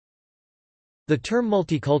The term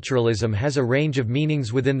multiculturalism has a range of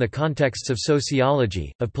meanings within the contexts of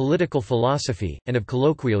sociology, of political philosophy, and of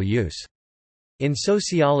colloquial use. In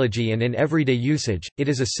sociology and in everyday usage, it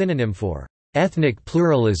is a synonym for ethnic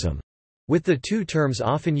pluralism, with the two terms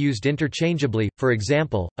often used interchangeably, for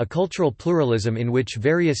example, a cultural pluralism in which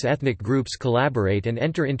various ethnic groups collaborate and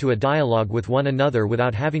enter into a dialogue with one another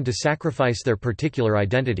without having to sacrifice their particular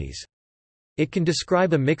identities. It can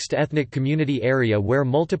describe a mixed ethnic community area where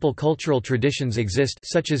multiple cultural traditions exist,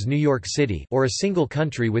 such as New York City, or a single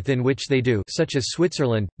country within which they do, such as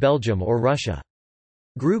Switzerland, Belgium or Russia.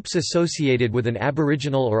 Groups associated with an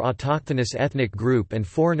aboriginal or autochthonous ethnic group and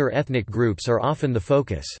foreigner ethnic groups are often the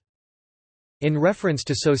focus. In reference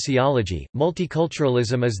to sociology,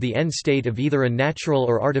 multiculturalism is the end state of either a natural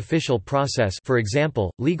or artificial process, for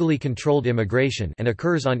example, legally controlled immigration, and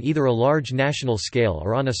occurs on either a large national scale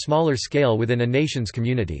or on a smaller scale within a nation's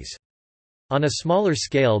communities. On a smaller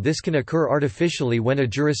scale, this can occur artificially when a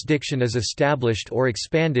jurisdiction is established or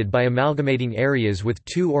expanded by amalgamating areas with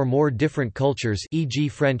two or more different cultures, e.g.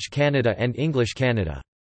 French Canada and English Canada.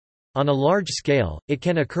 On a large scale, it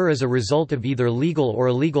can occur as a result of either legal or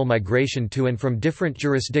illegal migration to and from different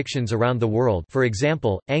jurisdictions around the world, for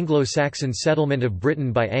example, Anglo-Saxon settlement of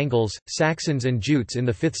Britain by Angles, Saxons and Jutes in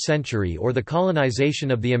the 5th century, or the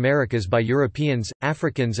colonization of the Americas by Europeans,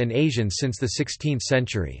 Africans and Asians since the 16th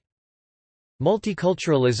century.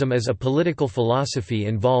 Multiculturalism as a political philosophy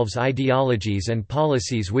involves ideologies and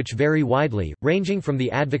policies which vary widely, ranging from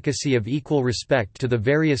the advocacy of equal respect to the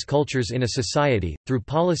various cultures in a society, through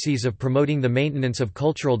policies of promoting the maintenance of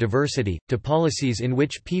cultural diversity, to policies in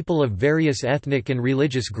which people of various ethnic and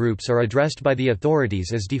religious groups are addressed by the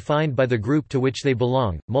authorities as defined by the group to which they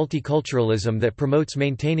belong. Multiculturalism that promotes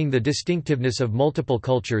maintaining the distinctiveness of multiple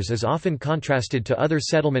cultures is often contrasted to other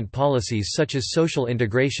settlement policies such as social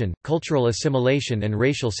integration, cultural assimilation, and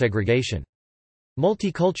racial segregation.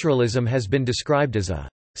 Multiculturalism has been described as a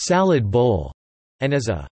salad bowl and as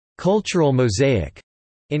a cultural mosaic.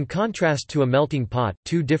 In contrast to a melting pot,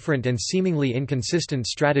 two different and seemingly inconsistent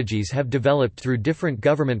strategies have developed through different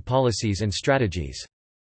government policies and strategies.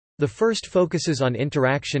 The first focuses on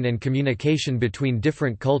interaction and communication between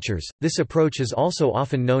different cultures. This approach is also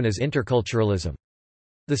often known as interculturalism.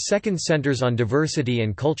 The second centers on diversity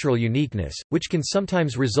and cultural uniqueness, which can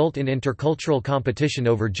sometimes result in intercultural competition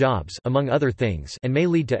over jobs, among other things, and may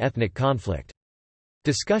lead to ethnic conflict.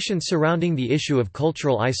 Discussions surrounding the issue of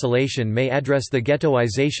cultural isolation may address the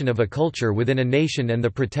ghettoization of a culture within a nation and the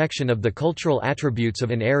protection of the cultural attributes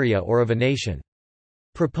of an area or of a nation.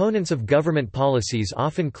 Proponents of government policies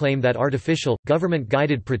often claim that artificial,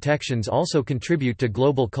 government-guided protections also contribute to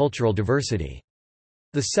global cultural diversity.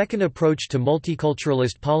 The second approach to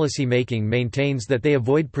multiculturalist policy-making maintains that they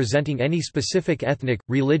avoid presenting any specific ethnic,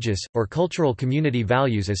 religious, or cultural community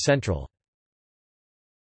values as central.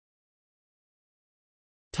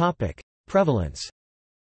 Prevalence.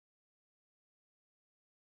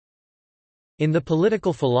 In the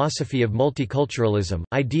political philosophy of multiculturalism,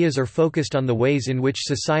 ideas are focused on the ways in which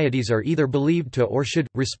societies are either believed to or should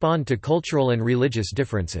respond to cultural and religious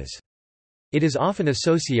differences. It is often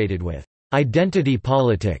associated with identity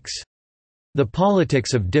politics, the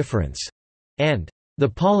politics of difference, and the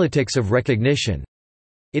politics of recognition.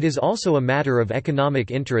 It is also a matter of economic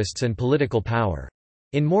interests and political power.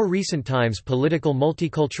 In more recent times, political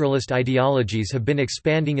multiculturalist ideologies have been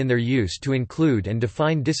expanding in their use to include and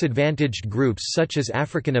define disadvantaged groups such as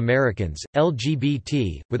African Americans,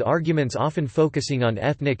 LGBT, with arguments often focusing on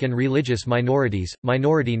ethnic and religious minorities,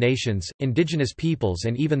 minority nations, indigenous peoples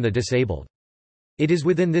and even the disabled. It is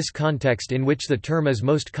within this context in which the term is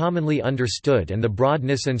most commonly understood, and the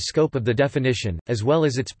broadness and scope of the definition, as well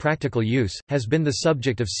as its practical use, has been the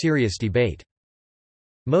subject of serious debate.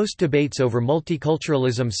 Most debates over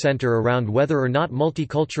multiculturalism center around whether or not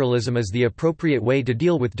multiculturalism is the appropriate way to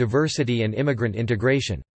deal with diversity and immigrant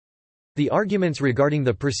integration. The arguments regarding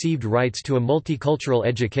the perceived rights to a multicultural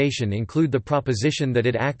education include the proposition that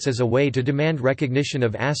it acts as a way to demand recognition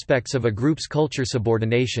of aspects of a group's culture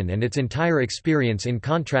subordination and its entire experience in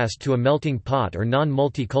contrast to a melting pot or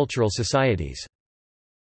non-multicultural societies.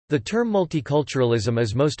 The term multiculturalism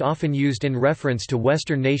is most often used in reference to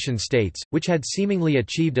Western nation-states, which had seemingly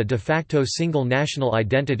achieved a de facto single national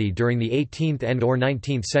identity during the 18th and/or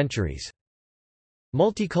 19th centuries.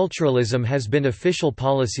 Multiculturalism has been official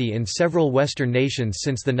policy in several Western nations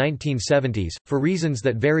since the 1970s, for reasons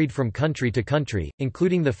that varied from country to country,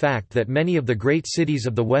 including the fact that many of the great cities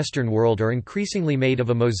of the Western world are increasingly made of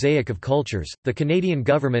a mosaic of cultures. The Canadian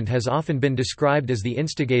government has often been described as the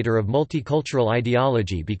instigator of multicultural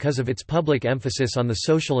ideology because of its public emphasis on the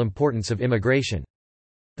social importance of immigration.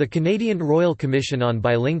 The Canadian Royal Commission on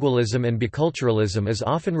Bilingualism and Biculturalism is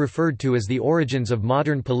often referred to as the origins of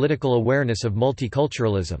modern political awareness of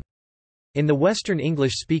multiculturalism. In the Western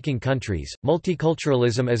English-speaking countries,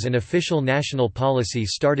 multiculturalism as an official national policy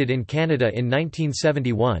started in Canada in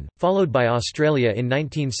 1971, followed by Australia in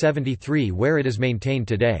 1973 where it is maintained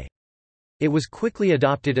today. It was quickly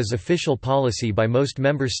adopted as official policy by most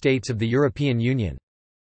member states of the European Union.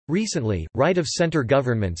 Recently, right-of-centre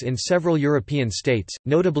governments in several European states,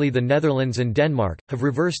 notably the Netherlands and Denmark, have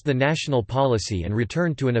reversed the national policy and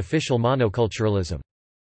returned to an official monoculturalism.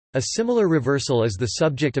 A similar reversal is the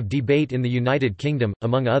subject of debate in the United Kingdom,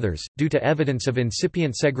 among others, due to evidence of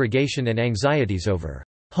incipient segregation and anxieties over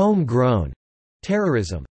homegrown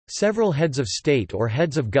terrorism. Several heads of state or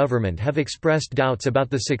heads of government have expressed doubts about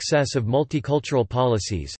the success of multicultural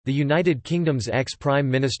policies. The United Kingdom's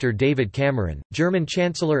ex-Prime Minister David Cameron, German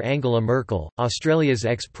Chancellor Angela Merkel, Australia's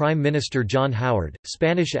ex-Prime Minister John Howard,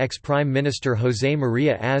 Spanish ex-Prime Minister José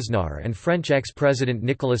María Aznar, and French ex-President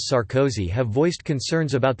Nicolas Sarkozy have voiced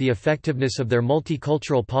concerns about the effectiveness of their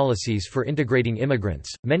multicultural policies for integrating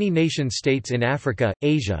immigrants. Many nation-states in Africa,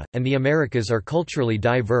 Asia, and the Americas are culturally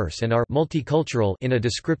diverse and are multicultural in a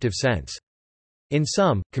descriptive sense. In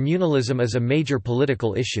some, communalism is a major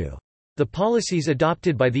political issue. The policies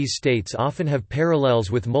adopted by these states often have parallels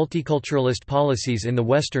with multiculturalist policies in the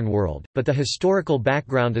Western world, but the historical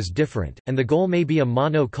background is different, and the goal may be a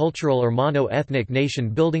mono-cultural or mono-ethnic nation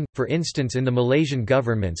building, for instance in the Malaysian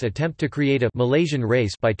government's attempt to create a Malaysian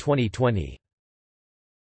race by 2020.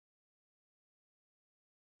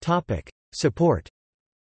 Support.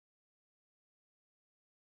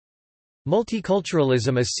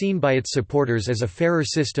 Multiculturalism is seen by its supporters as a fairer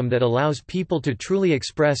system that allows people to truly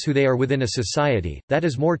express who they are within a society, that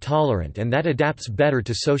is more tolerant and that adapts better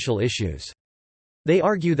to social issues. They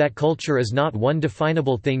argue that culture is not one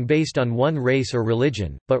definable thing based on one race or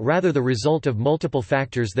religion, but rather the result of multiple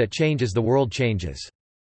factors that change as the world changes.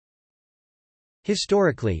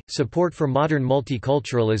 Historically, support for modern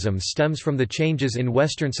multiculturalism stems from the changes in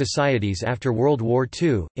Western societies after World War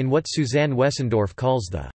II, in what Suzanne Wessendorf calls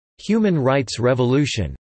the human rights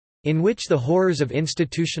revolution, in which the horrors of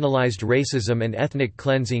institutionalized racism and ethnic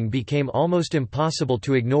cleansing became almost impossible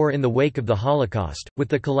to ignore in the wake of the Holocaust. With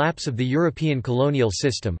the collapse of the European colonial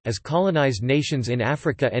system, as colonized nations in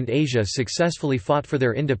Africa and Asia successfully fought for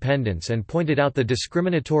their independence and pointed out the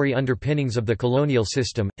discriminatory underpinnings of the colonial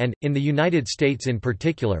system, and, in the United States in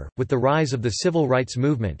particular, with the rise of the civil rights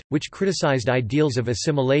movement, which criticized ideals of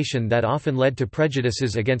assimilation that often led to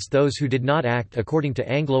prejudices against those who did not act according to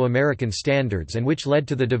Anglo-American standards and which led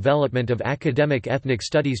to the development of academic ethnic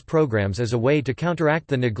studies programs as a way to counteract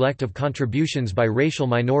the neglect of contributions by racial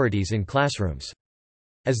minorities in classrooms.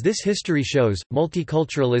 As this history shows,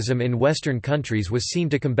 multiculturalism in Western countries was seen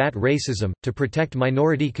to combat racism, to protect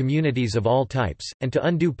minority communities of all types, and to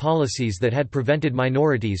undo policies that had prevented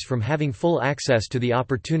minorities from having full access to the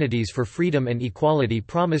opportunities for freedom and equality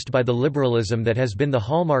promised by the liberalism that has been the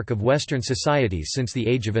hallmark of Western societies since the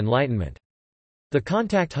Age of Enlightenment. The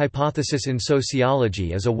contact hypothesis in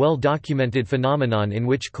sociology is a well-documented phenomenon in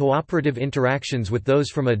which cooperative interactions with those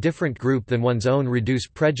from a different group than one's own reduce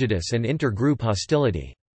prejudice and inter-group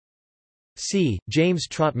hostility. James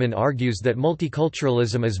Trotman argues that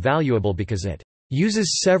multiculturalism is valuable because it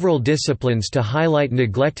uses several disciplines to highlight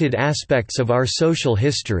neglected aspects of our social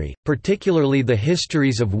history, particularly the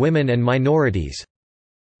histories of women and minorities,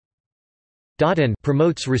 and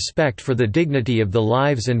promotes respect for the dignity of the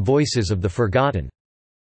lives and voices of the forgotten.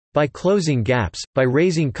 By closing gaps, by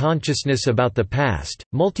raising consciousness about the past,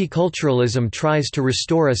 multiculturalism tries to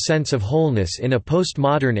restore a sense of wholeness in a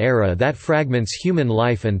postmodern era that fragments human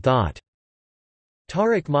life and thought.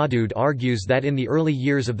 Tariq Mahdud argues that in the early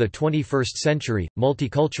years of the 21st century,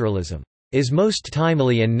 multiculturalism is most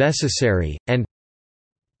timely and necessary, and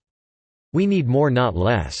we need more not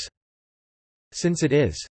less, since it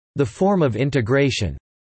is the form of integration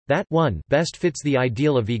that 1 best fits the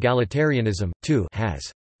ideal of egalitarianism, 2 has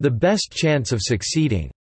the best chance of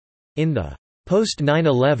succeeding in the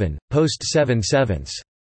post-9/11, post-7/7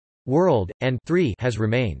 world, and 3 has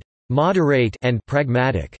remained moderate and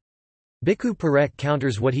pragmatic. Bikku Parekh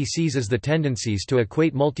counters what he sees as the tendencies to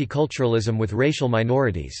equate multiculturalism with racial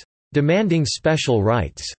minorities demanding special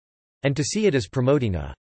rights, and to see it as promoting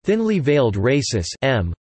a thinly veiled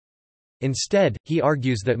racism. Instead, he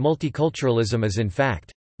argues that multiculturalism is in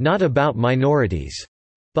fact not about minorities,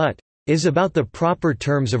 but is about the proper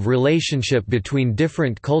terms of relationship between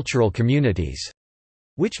different cultural communities,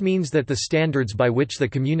 which means that the standards by which the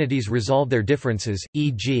communities resolve their differences,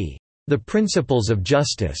 e.g., the principles of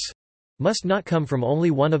justice, must not come from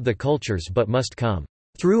only one of the cultures but must come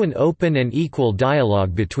through an open and equal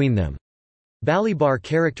dialogue between them. Balibar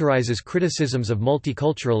characterizes criticisms of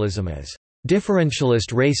multiculturalism as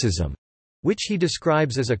differentialist racism, which he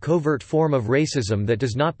describes as a covert form of racism that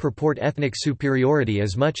does not purport ethnic superiority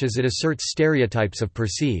as much as it asserts stereotypes of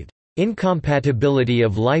perceived incompatibility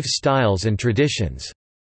of lifestyles and traditions.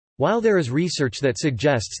 While there is research that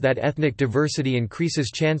suggests that ethnic diversity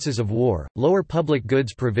increases chances of war, lower public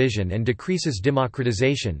goods provision and decreases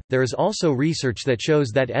democratization, there is also research that shows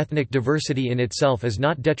that ethnic diversity in itself is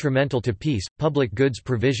not detrimental to peace, public goods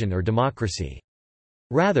provision or democracy.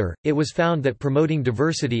 Rather, it was found that promoting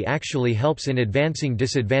diversity actually helps in advancing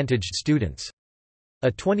disadvantaged students.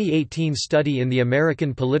 A 2018 study in the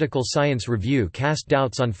American Political Science Review cast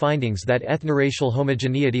doubts on findings that ethnoracial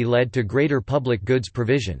homogeneity led to greater public goods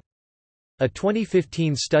provision. A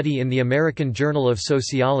 2015 study in the American Journal of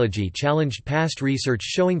Sociology challenged past research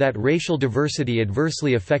showing that racial diversity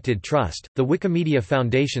adversely affected trust. The Wikimedia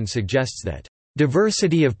Foundation suggests that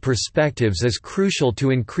diversity of perspectives is crucial to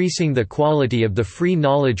increasing the quality of the free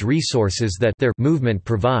knowledge resources that their movement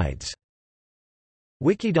provides.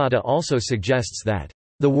 Wikidata also suggests that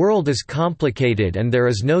the world is complicated and there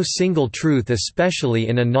is no single truth, especially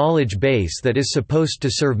in a knowledge base that is supposed to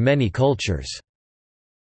serve many cultures.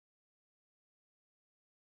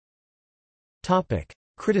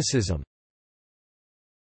 Criticism.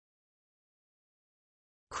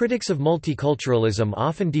 Critics of multiculturalism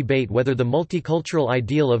often debate whether the multicultural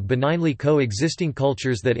ideal of benignly coexisting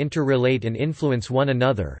cultures that interrelate and influence one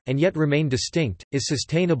another, and yet remain distinct, is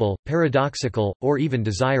sustainable, paradoxical, or even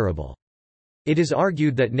desirable. It is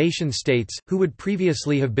argued that nation-states, who would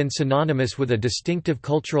previously have been synonymous with a distinctive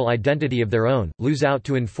cultural identity of their own, lose out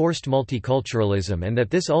to enforced multiculturalism and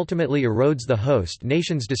that this ultimately erodes the host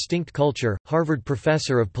nation's distinct culture. Harvard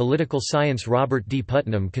professor of political science Robert D.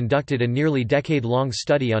 Putnam conducted a nearly decade-long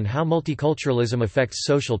study on how multiculturalism affects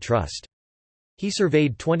social trust. He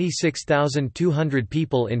surveyed 26,200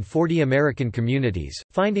 people in 40 American communities,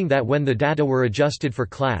 finding that when the data were adjusted for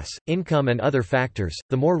class, income and other factors,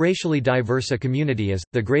 the more racially diverse a community is,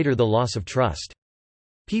 the greater the loss of trust.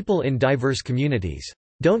 People in diverse communities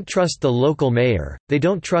don't trust the local mayor, they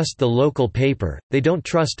don't trust the local paper, they don't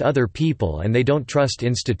trust other people and they don't trust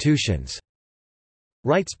institutions,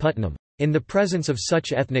 writes Putnam. In the presence of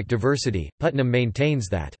such ethnic diversity, Putnam maintains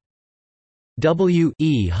that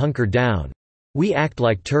we hunker down. We act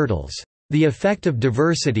like turtles. The effect of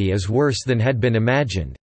diversity is worse than had been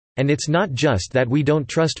imagined. And it's not just that we don't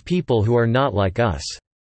trust people who are not like us.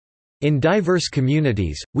 In diverse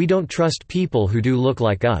communities, we don't trust people who do look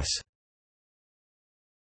like us.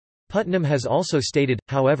 Putnam has also stated,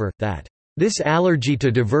 however, that this allergy to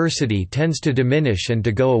diversity tends to diminish and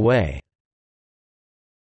to go away.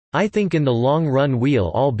 I think in the long run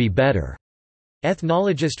we'll all be better.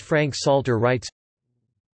 Ethnologist Frank Salter writes,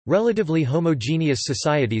 relatively homogeneous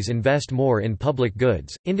societies invest more in public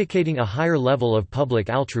goods, indicating a higher level of public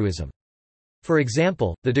altruism. For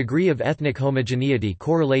example, the degree of ethnic homogeneity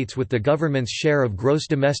correlates with the government's share of gross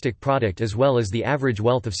domestic product as well as the average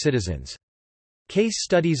wealth of citizens. Case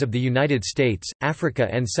studies of the United States, Africa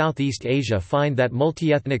and Southeast Asia find that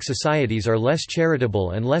multi-ethnic societies are less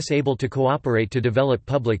charitable and less able to cooperate to develop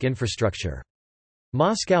public infrastructure.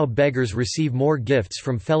 Moscow beggars receive more gifts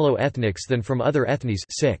from fellow ethnics than from other ethnies.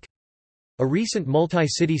 A recent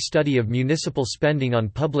multi-city study of municipal spending on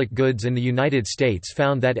public goods in the United States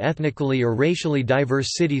found that ethnically or racially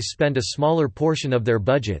diverse cities spend a smaller portion of their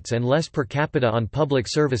budgets and less per capita on public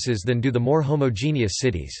services than do the more homogeneous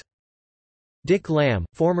cities. Dick Lamb,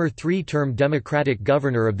 former three-term Democratic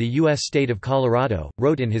governor of the U.S. state of Colorado,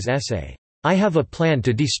 wrote in his essay, "I Have a Plan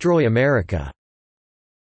to Destroy America."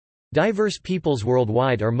 Diverse peoples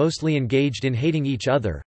worldwide are mostly engaged in hating each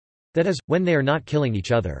other—that is, when they are not killing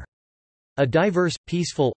each other. A diverse,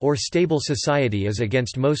 peaceful, or stable society is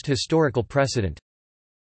against most historical precedent.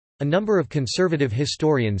 A number of conservative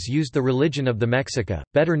historians used the religion of the Mexica,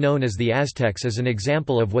 better known as the Aztecs, as an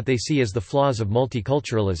example of what they see as the flaws of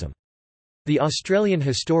multiculturalism. The Australian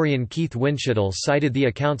historian Keith Winchittle cited the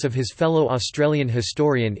accounts of his fellow Australian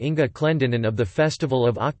historian Inga Clendenin of the festival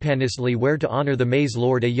of Okpanisli, where to honour the maize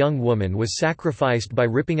lord a young woman was sacrificed by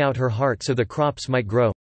ripping out her heart so the crops might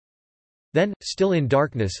grow. Then, still in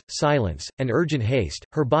darkness, silence, and urgent haste,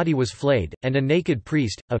 her body was flayed, and a naked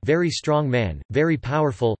priest, a very strong man, very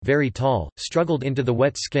powerful, very tall, struggled into the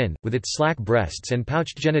wet skin, with its slack breasts and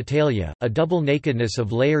pouched genitalia, a double nakedness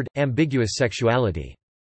of layered, ambiguous sexuality.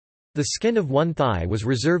 The skin of one thigh was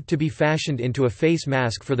reserved to be fashioned into a face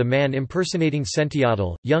mask for the man impersonating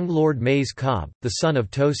Sentiatl, young Lord Mays Cobb, the son of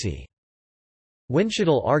Tosi.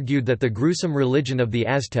 Winchell argued that the gruesome religion of the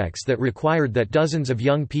Aztecs that required that dozens of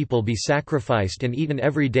young people be sacrificed and eaten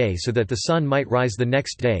every day so that the sun might rise the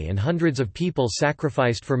next day, and hundreds of people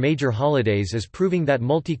sacrificed for major holidays, as proving that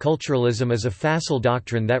multiculturalism is a facile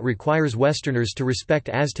doctrine that requires Westerners to respect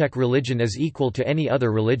Aztec religion as equal to any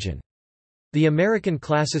other religion. The American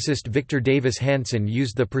classicist Victor Davis Hanson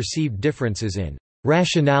used the perceived differences in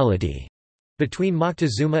rationality between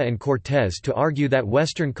Moctezuma and Cortés to argue that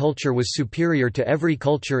Western culture was superior to every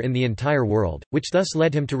culture in the entire world, which thus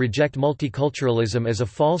led him to reject multiculturalism as a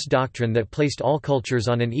false doctrine that placed all cultures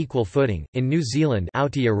on an equal footing. In New Zealand,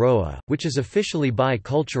 Aotearoa, which is officially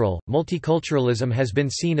bi-cultural, multiculturalism has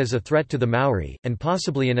been seen as a threat to the Maori, and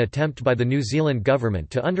possibly an attempt by the New Zealand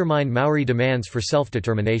government to undermine Maori demands for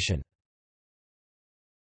self-determination.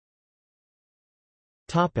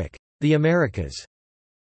 The Americas.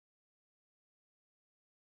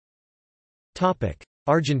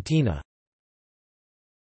 Argentina.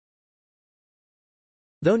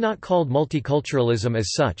 Though not called multiculturalism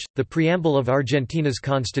as such, the preamble of Argentina's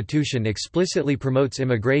constitution explicitly promotes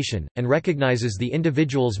immigration, and recognizes the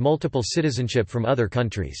individual's multiple citizenship from other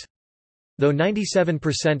countries. Though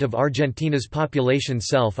 97% of Argentina's population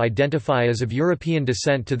self-identify as of European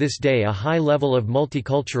descent, to this day a high level of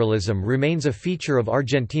multiculturalism remains a feature of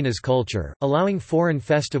Argentina's culture, allowing foreign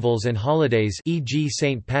festivals and holidays, e.g.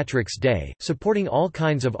 St. Patrick's Day, supporting all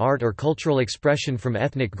kinds of art or cultural expression from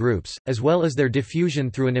ethnic groups, as well as their diffusion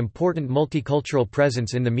through an important multicultural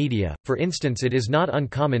presence in the media. For instance, it is not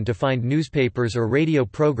uncommon to find newspapers or radio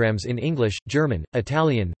programs in English, German,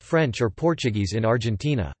 Italian, French or Portuguese in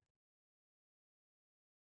Argentina.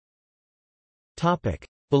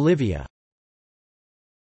 Bolivia.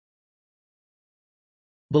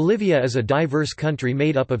 Bolivia is a diverse country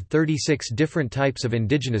made up of 36 different types of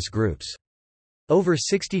indigenous groups. Over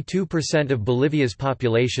 62% of Bolivia's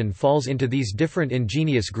population falls into these different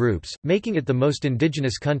indigenous groups, making it the most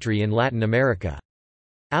indigenous country in Latin America.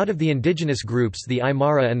 Out of the indigenous groups, the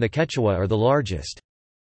Aymara and the Quechua are the largest.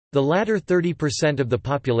 The latter 30% of the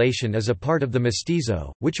population is a part of the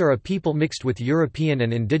mestizo, which are a people mixed with European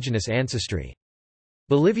and indigenous ancestry.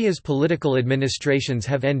 Bolivia's political administrations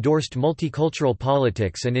have endorsed multicultural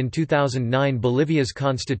politics, and in 2009 Bolivia's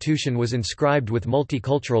constitution was inscribed with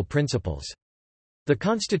multicultural principles. The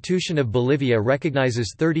Constitution of Bolivia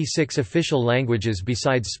recognizes 36 official languages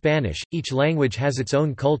besides Spanish. Each language has its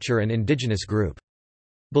own culture and indigenous group.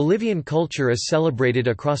 Bolivian culture is celebrated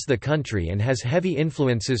across the country and has heavy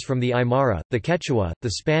influences from the Aymara, the Quechua,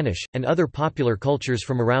 the Spanish, and other popular cultures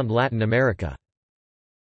from around Latin America.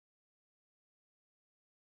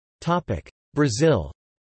 Brazil.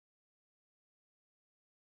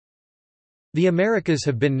 The Americas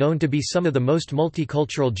have been known to be some of the most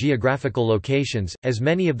multicultural geographical locations, as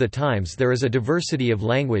many of the times there is a diversity of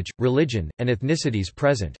language, religion, and ethnicities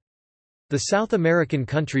present. The South American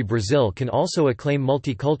country Brazil can also acclaim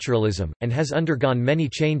multiculturalism, and has undergone many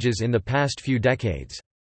changes in the past few decades.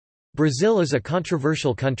 Brazil is a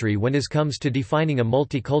controversial country when it comes to defining a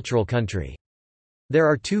multicultural country. There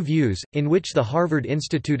are two views, in which the Harvard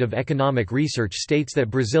Institute of Economic Research states that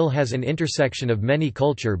Brazil has an intersection of many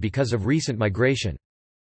culture because of recent migration.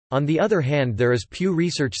 On the other hand, there is Pew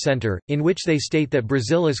Research Center, in which they state that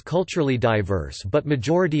Brazil is culturally diverse but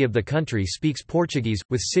majority of the country speaks Portuguese,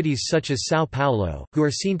 with cities such as São Paulo, who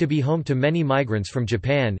are seen to be home to many migrants from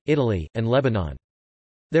Japan, Italy, and Lebanon.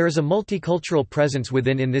 There is a multicultural presence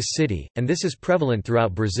in this city, and this is prevalent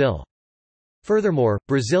throughout Brazil. Furthermore,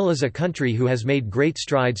 Brazil is a country who has made great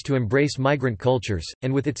strides to embrace migrant cultures,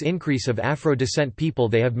 and with its increase of Afro-descent people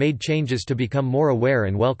they have made changes to become more aware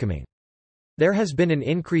and welcoming. There has been an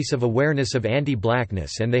increase of awareness of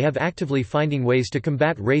anti-blackness, and they have actively finding ways to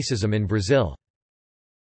combat racism in Brazil.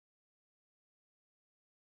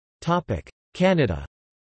 Canada.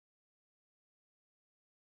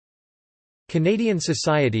 Canadian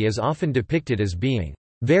society is often depicted as being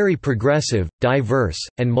very progressive, diverse,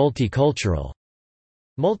 and multicultural.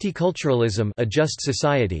 Multiculturalism, a just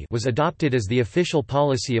society, was adopted as the official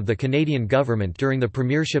policy of the Canadian government during the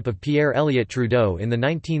premiership of Pierre Elliott Trudeau in the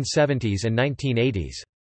 1970s and 1980s.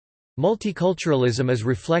 Multiculturalism is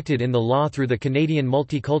reflected in the law through the Canadian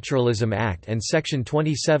Multiculturalism Act and Section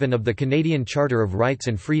 27 of the Canadian Charter of Rights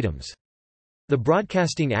and Freedoms. The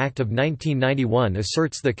Broadcasting Act of 1991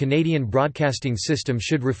 asserts the Canadian broadcasting system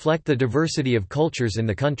should reflect the diversity of cultures in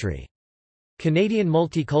the country. Canadian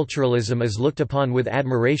multiculturalism is looked upon with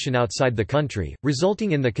admiration outside the country,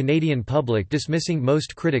 resulting in the Canadian public dismissing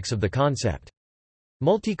most critics of the concept.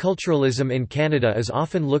 Multiculturalism in Canada is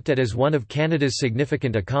often looked at as one of Canada's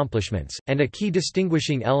significant accomplishments, and a key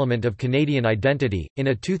distinguishing element of Canadian identity. In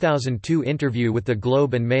a 2002 interview with the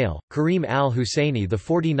Globe and Mail, Kareem al-Husseini, the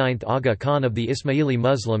 49th Aga Khan of the Ismaili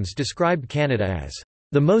Muslims, described Canada as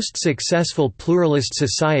the most successful pluralist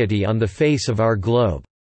society on the face of our globe,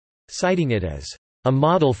 citing it as a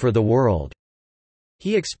model for the world.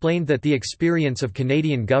 He explained that the experience of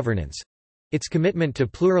Canadian governance, its commitment to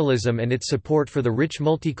pluralism and its support for the rich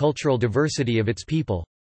multicultural diversity of its people,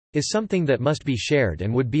 is something that must be shared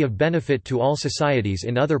and would be of benefit to all societies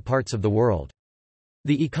in other parts of the world.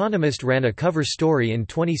 The Economist ran a cover story in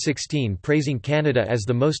 2016 praising Canada as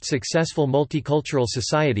the most successful multicultural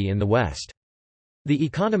society in the West. The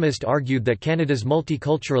Economist argued that Canada's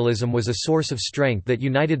multiculturalism was a source of strength that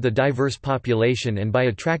united the diverse population and by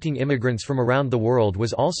attracting immigrants from around the world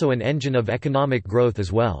was also an engine of economic growth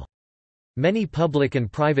as well. Many public and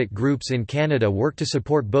private groups in Canada work to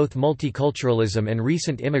support both multiculturalism and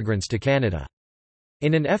recent immigrants to Canada.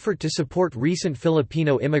 In an effort to support recent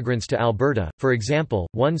Filipino immigrants to Alberta, for example,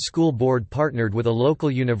 one school board partnered with a local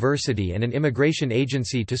university and an immigration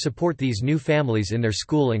agency to support these new families in their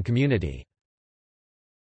school and community.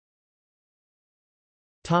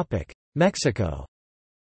 Mexico.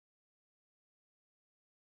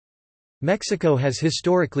 Mexico has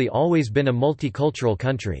historically always been a multicultural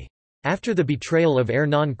country. After the betrayal of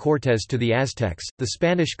Hernán Cortés to the Aztecs, the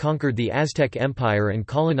Spanish conquered the Aztec Empire and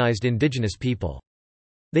colonized indigenous people.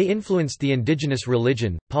 They influenced the indigenous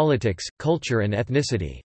religion, politics, culture and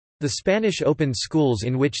ethnicity. The Spanish opened schools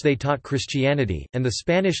in which they taught Christianity, and the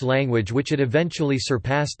Spanish language which it eventually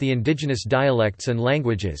surpassed the indigenous dialects and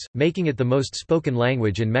languages, making it the most spoken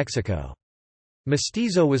language in Mexico.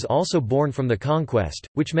 Mestizo was also born from the conquest,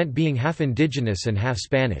 which meant being half indigenous and half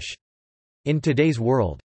Spanish. In today's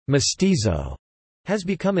world, mestizo has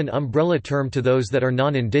become an umbrella term to those that are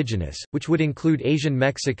non-indigenous, which would include Asian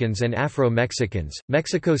Mexicans and Afro-Mexicans.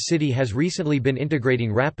 Mexico City has recently been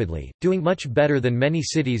integrating rapidly, doing much better than many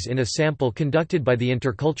cities in a sample conducted by the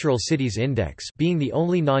Intercultural Cities Index, being the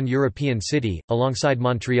only non-European city, alongside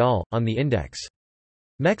Montreal, on the index.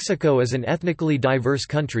 Mexico is an ethnically diverse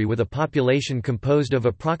country with a population composed of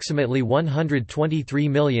approximately 123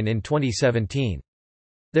 million in 2017.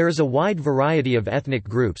 There is a wide variety of ethnic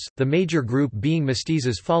groups, the major group being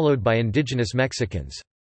mestizos followed by indigenous Mexicans.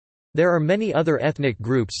 There are many other ethnic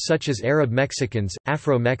groups such as Arab Mexicans,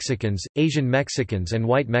 Afro-Mexicans, Asian Mexicans and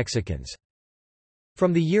white Mexicans.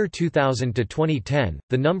 From the year 2000 to 2010,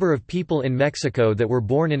 the number of people in Mexico that were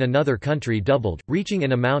born in another country doubled, reaching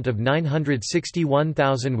an amount of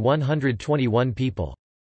 961,121 people.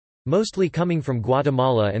 Mostly coming from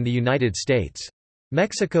Guatemala and the United States.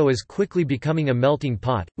 Mexico is quickly becoming a melting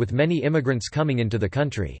pot, with many immigrants coming into the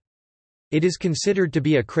country. It is considered to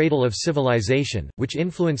be a cradle of civilization, which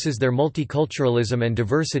influences their multiculturalism and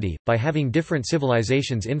diversity, by having different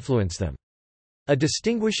civilizations influence them. A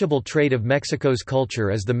distinguishable trait of Mexico's culture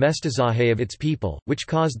is the mestizaje of its people, which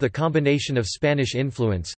caused the combination of Spanish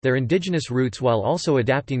influence, their indigenous roots while also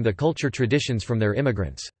adapting the culture traditions from their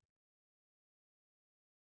immigrants.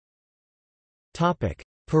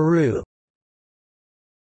 Peru.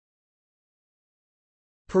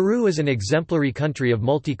 Peru is an exemplary country of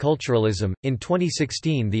multiculturalism. In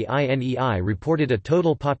 2016, the INEI reported a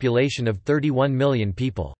total population of 31 million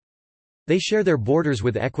people. They share their borders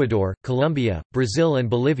with Ecuador, Colombia, Brazil, and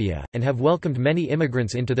Bolivia, and have welcomed many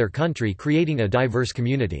immigrants into their country, creating a diverse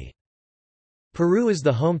community. Peru is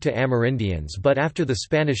the home to Amerindians, but after the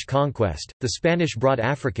Spanish conquest, the Spanish brought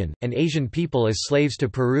African and Asian people as slaves to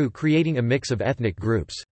Peru, creating a mix of ethnic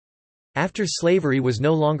groups. After slavery was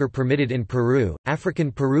no longer permitted in Peru,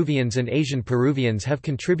 African Peruvians and Asian Peruvians have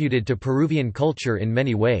contributed to Peruvian culture in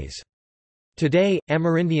many ways. Today,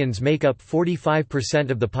 Amerindians make up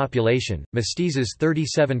 45% of the population, mestizos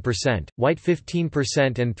 37%, white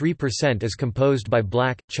 15% and 3% is composed by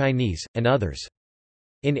black, Chinese, and others.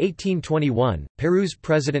 In 1821, Peru's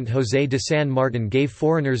President José de San Martin gave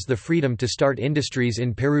foreigners the freedom to start industries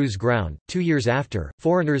in Peru's ground. 2 years after,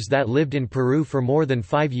 foreigners that lived in Peru for more than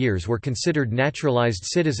 5 years were considered naturalized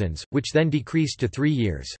citizens, which then decreased to 3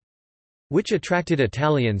 years. Which attracted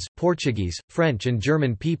Italians, Portuguese, French and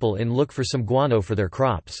German people in look for some guano for their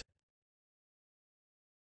crops.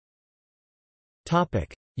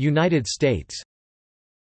 United States.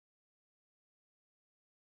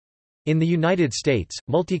 In the United States,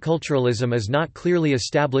 multiculturalism is not clearly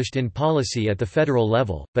established in policy at the federal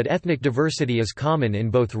level, but ethnic diversity is common in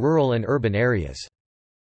both rural and urban areas.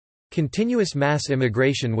 Continuous mass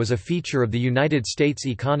immigration was a feature of the United States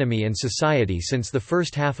economy and society since the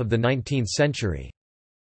first half of the 19th century.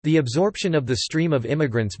 The absorption of the stream of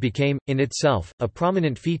immigrants became, in itself, a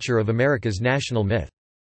prominent feature of America's national myth.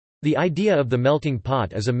 The idea of the melting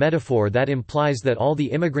pot is a metaphor that implies that all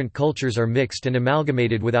the immigrant cultures are mixed and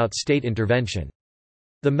amalgamated without state intervention.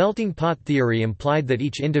 The melting pot theory implied that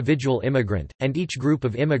each individual immigrant, and each group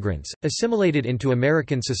of immigrants, assimilated into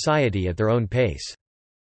American society at their own pace.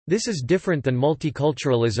 This is different than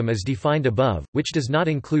multiculturalism as defined above, which does not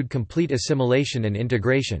include complete assimilation and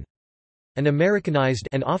integration. An Americanized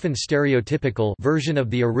and often stereotypical version of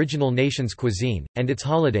the original nation's cuisine, and its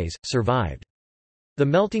holidays, survived. The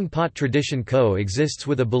melting pot tradition coexists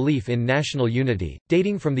with a belief in national unity,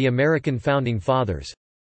 dating from the American Founding Fathers.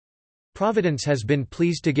 Providence has been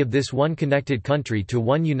pleased to give this one connected country to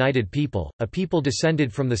one united people, a people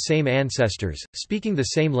descended from the same ancestors, speaking the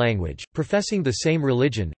same language, professing the same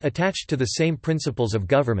religion, attached to the same principles of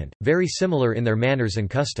government, very similar in their manners and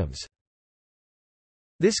customs.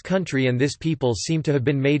 This country and this people seem to have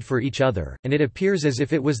been made for each other, and it appears as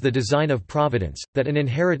if it was the design of Providence, that an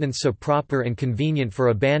inheritance so proper and convenient for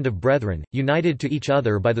a band of brethren, united to each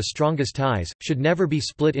other by the strongest ties, should never be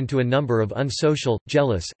split into a number of unsocial,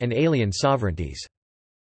 jealous, and alien sovereignties.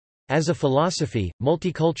 As a philosophy,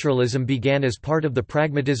 multiculturalism began as part of the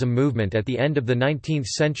pragmatism movement at the end of the 19th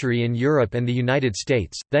century in Europe and the United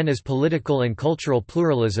States, then as political and cultural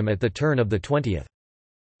pluralism at the turn of the 20th.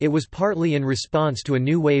 It was partly in response to a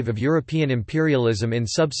new wave of European imperialism in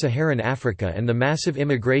sub-Saharan Africa and the massive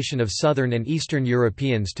immigration of Southern and Eastern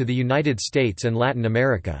Europeans to the United States and Latin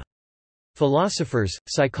America. Philosophers,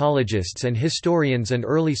 psychologists and historians and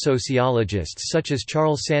early sociologists such as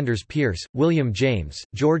Charles Sanders Peirce, William James,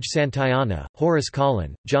 George Santayana, Horace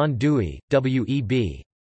Collin, John Dewey, W.E.B.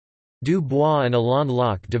 Du Bois and Alain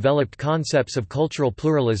Locke developed concepts of cultural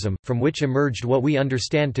pluralism, from which emerged what we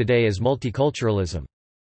understand today as multiculturalism.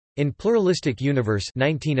 In Pluralistic Universe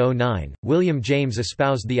 1909, William James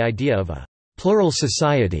espoused the idea of a plural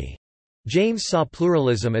society. James saw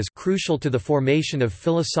pluralism as crucial to the formation of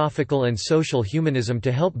philosophical and social humanism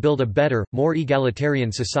to help build a better, more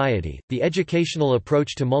egalitarian society. The educational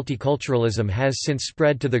approach to multiculturalism has since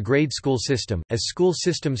spread to the grade school system, as school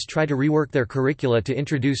systems try to rework their curricula to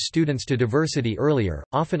introduce students to diversity earlier,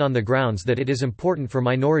 often on the grounds that it is important for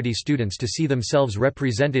minority students to see themselves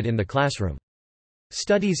represented in the classroom.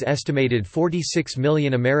 Studies estimated 46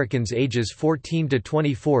 million Americans ages 14 to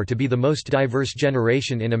 24 to be the most diverse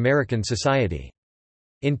generation in American society.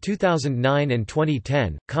 In 2009 and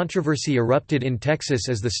 2010, controversy erupted in Texas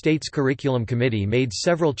as the state's curriculum committee made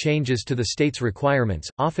several changes to the state's requirements,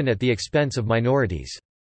 often at the expense of minorities.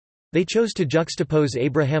 They chose to juxtapose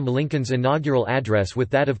Abraham Lincoln's inaugural address with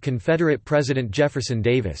that of Confederate President Jefferson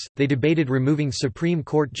Davis. They debated removing Supreme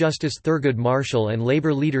Court Justice Thurgood Marshall and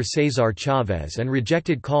labor leader Cesar Chavez and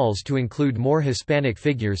rejected calls to include more Hispanic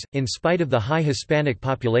figures, in spite of the high Hispanic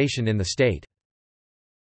population in the state.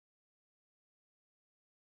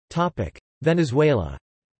 Venezuela.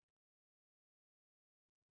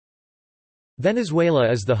 Venezuela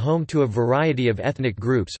is the home to a variety of ethnic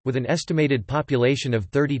groups, with an estimated population of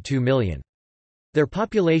 32 million. Their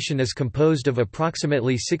population is composed of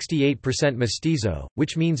approximately 68% mestizo,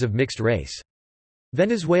 which means of mixed race.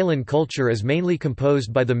 Venezuelan culture is mainly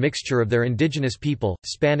composed by the mixture of their indigenous people,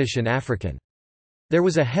 Spanish and African. There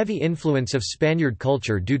was a heavy influence of Spaniard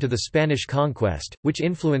culture due to the Spanish conquest, which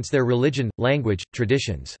influenced their religion, language,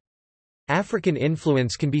 traditions. African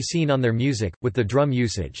influence can be seen on their music, with the drum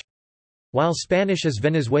usage. While Spanish is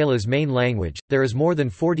Venezuela's main language, there is more than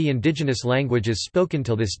 40 indigenous languages spoken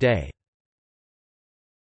till this day.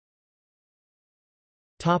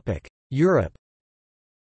 Europe.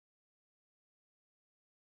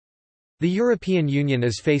 The European Union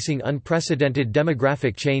is facing unprecedented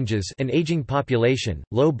demographic changes, an aging population,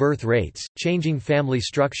 low birth rates, changing family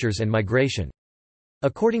structures and migration.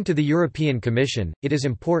 According to the European Commission, it is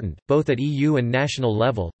important, both at EU and national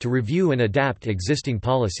level, to review and adapt existing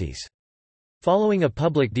policies. Following a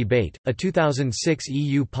public debate, a 2006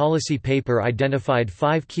 EU policy paper identified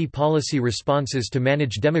 5 key policy responses to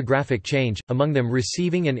manage demographic change, among them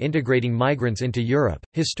receiving and integrating migrants into Europe.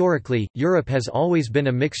 Historically, Europe has always been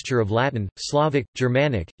a mixture of Latin, Slavic,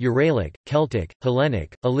 Germanic, Uralic, Celtic,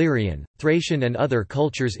 Hellenic, Illyrian, Thracian, and other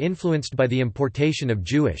cultures influenced by the importation of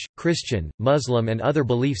Jewish, Christian, Muslim, and other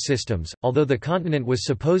belief systems. Although the continent was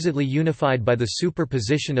supposedly unified by the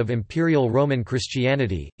superposition of Imperial Roman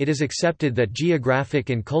Christianity, it is accepted that geographic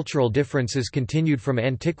and cultural differences continued from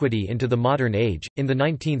antiquity into the modern age. In the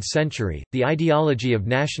 19th century, the ideology of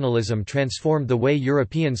nationalism transformed the way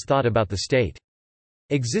Europeans thought about the state.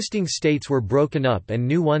 Existing states were broken up and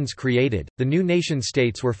new ones created. The new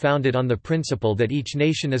nation-states were founded on the principle that each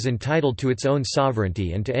nation is entitled to its own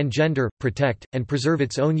sovereignty and to engender, protect, and preserve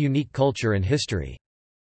its own unique culture and history.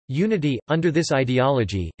 Unity, under this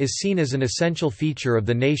ideology, is seen as an essential feature of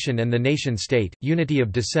the nation and the nation-state: unity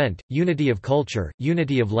of descent, unity of culture,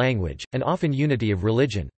 unity of language, and often unity of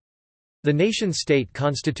religion. The nation-state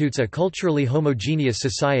constitutes a culturally homogeneous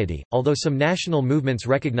society, although some national movements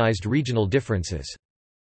recognized regional differences.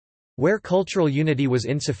 Where cultural unity was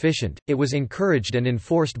insufficient, it was encouraged and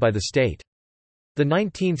enforced by the state. The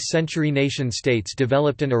 19th-century nation-states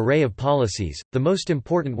developed an array of policies. The most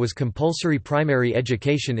important was compulsory primary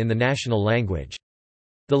education in the national language.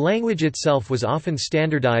 The language itself was often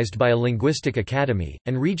standardized by a linguistic academy,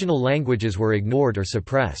 and regional languages were ignored or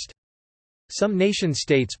suppressed. Some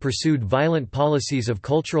nation-states pursued violent policies of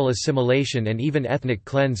cultural assimilation and even ethnic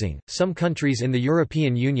cleansing. Some countries in the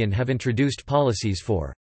European Union have introduced policies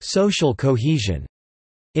for social cohesion,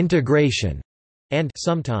 integration, and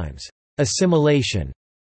sometimes assimilation.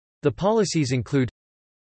 The policies include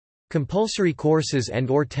compulsory courses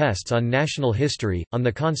and/or tests on national history, on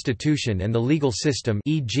the constitution and the legal system,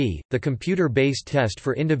 e.g., the computer-based test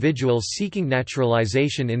for individuals seeking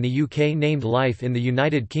naturalization in the UK named Life in the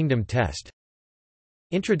United Kingdom test.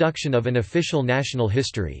 Introduction of an official national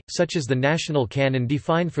history, such as the national canon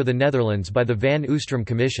defined for the Netherlands by the Van Oostrom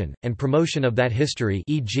Commission, and promotion of that history,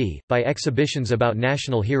 e.g., by exhibitions about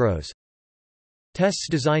national heroes. Tests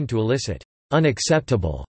designed to elicit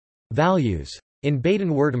unacceptable values. In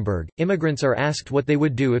Baden-Württemberg, immigrants are asked what they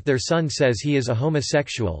would do if their son says he is a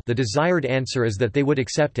homosexual. The desired answer is that they would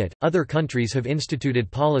accept it. Other countries have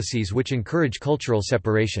instituted policies which encourage cultural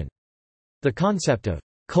separation. The concept of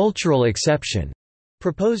cultural exception,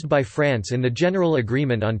 proposed by France in the General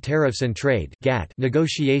Agreement on Tariffs and Trade (GATT)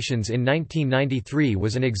 negotiations in 1993,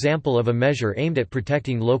 was an example of a measure aimed at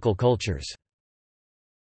protecting local cultures.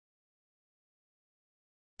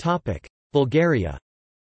 Bulgaria.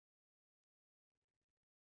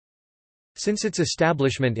 Since its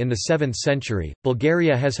establishment in the 7th century,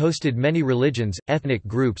 Bulgaria has hosted many religions, ethnic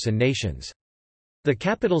groups and nations. The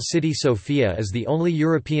capital city Sofia is the only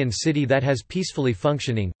European city that has peacefully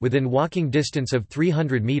functioning, within walking distance of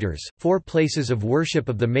 300 meters, 4 places of worship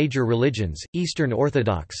of the major religions: Eastern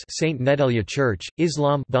Orthodox St. Nedelya Church,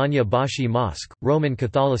 Islam Banya Bashi Mosque, Roman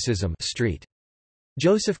Catholicism St.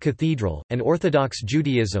 Joseph Cathedral, and Orthodox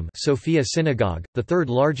Judaism Sophia Synagogue, the third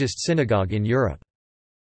largest synagogue in Europe.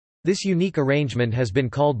 This unique arrangement has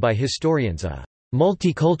been called by historians a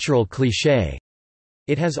multicultural cliché.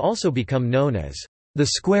 It has also become known as the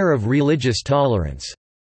Square of Religious Tolerance,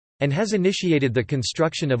 and has initiated the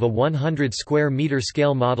construction of a 100 square meter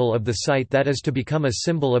scale model of the site that is to become a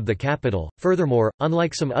symbol of the capital. Furthermore,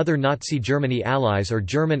 unlike some other Nazi Germany allies or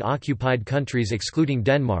German-occupied countries excluding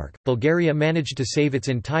Denmark, Bulgaria managed to save its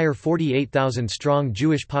entire 48,000-strong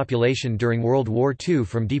Jewish population during World War II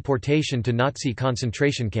from deportation to Nazi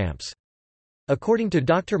concentration camps. According to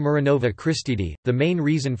Dr. Muranova Kristidi, the main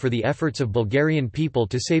reason for the efforts of Bulgarian people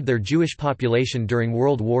to save their Jewish population during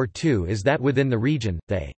World War II is that within the region,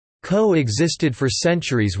 they coexisted for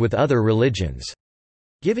centuries with other religions,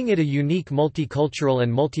 giving it a unique multicultural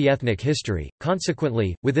and multi-ethnic history.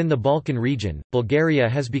 Consequently, within the Balkan region, Bulgaria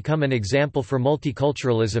has become an example for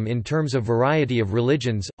multiculturalism in terms of variety of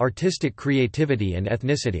religions, artistic creativity and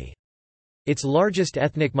ethnicity. Its largest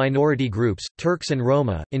ethnic minority groups, Turks and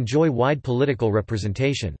Roma, enjoy wide political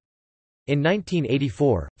representation. In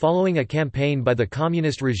 1984, following a campaign by the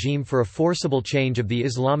communist regime for a forcible change of the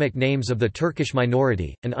Islamic names of the Turkish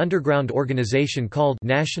minority, an underground organization called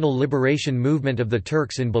National Liberation Movement of the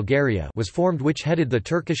Turks in Bulgaria was formed, which headed the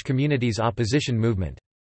Turkish community's opposition movement.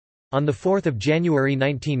 On 4 January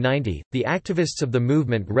 1990, the activists of the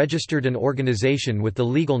movement registered an organization with the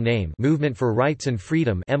legal name Movement for Rights and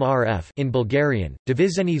Freedom (MRF) in Bulgarian,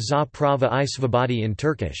 Dvizhenie za prava I svobodi in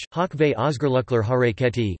Turkish, Hakve Ozgurluklar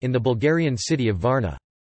Hareketi in the Bulgarian city of Varna.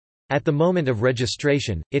 At the moment of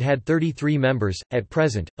registration, it had 33 members. At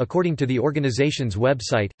present, according to the organization's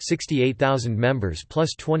website, 68,000 members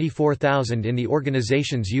plus 24,000 in the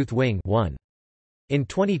organization's youth wing. 1. In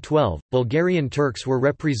 2012, Bulgarian Turks were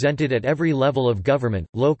represented at every level of government,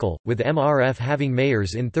 local, with MRF having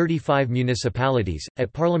mayors in 35 municipalities,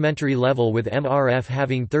 at parliamentary level with MRF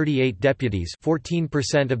having 38 deputies,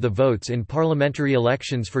 14% of the votes in parliamentary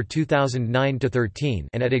elections for 2009-13,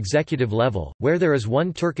 and at executive level, where there is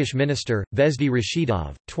one Turkish minister, Vezdi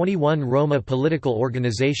Rashidov. 21 Roma political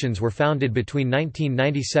organizations were founded between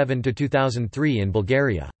 1997 to 2003 in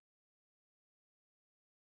Bulgaria.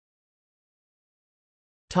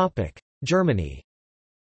 Germany.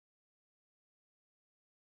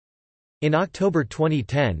 In October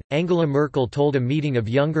 2010, Angela Merkel told a meeting of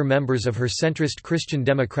younger members of her centrist Christian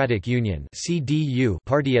Democratic Union (CDU)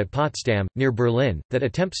 party at Potsdam, near Berlin, that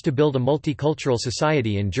attempts to build a multicultural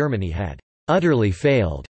society in Germany had utterly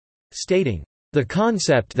failed, stating, "The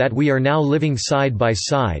concept that we are now living side by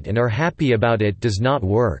side and are happy about it does not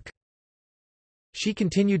work." She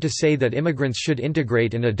continued to say that immigrants should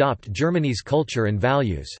integrate and adopt Germany's culture and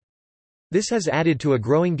values. This has added to a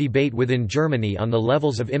growing debate within Germany on the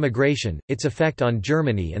levels of immigration, its effect on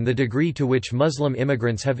Germany and the degree to which Muslim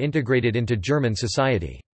immigrants have integrated into German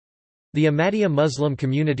society. The Ahmadiyya Muslim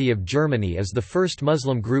community of Germany is the first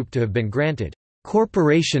Muslim group to have been granted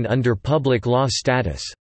corporation under public law status,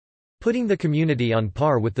 putting the community on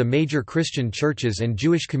par with the major Christian churches and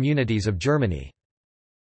Jewish communities of Germany.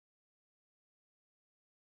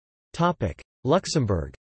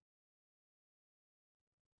 Luxembourg.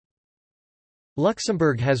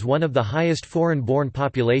 Luxembourg has one of the highest foreign-born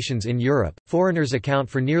populations in Europe. Foreigners account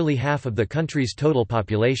for nearly half of the country's total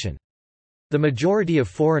population. The majority of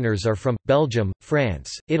foreigners are from Belgium, France,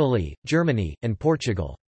 Italy, Germany, and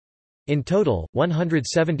Portugal. In total,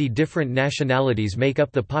 170 different nationalities make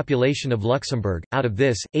up the population of Luxembourg. Out of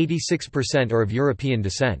this, 86% are of European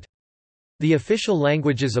descent. The official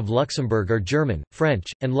languages of Luxembourg are German, French,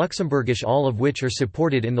 and Luxembourgish, all of which are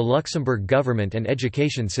supported in the Luxembourg government and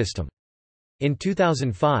education system. In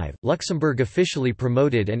 2005, Luxembourg officially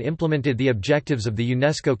promoted and implemented the objectives of the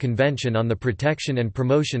UNESCO Convention on the Protection and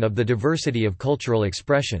Promotion of the Diversity of Cultural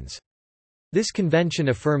Expressions. This convention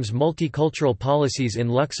affirms multicultural policies in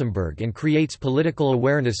Luxembourg and creates political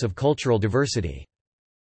awareness of cultural diversity.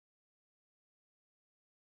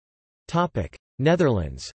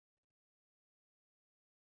 Netherlands.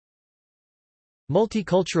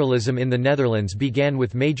 Multiculturalism in the Netherlands began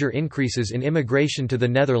with major increases in immigration to the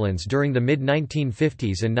Netherlands during the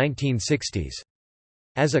mid-1950s and 1960s.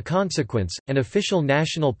 As a consequence, an official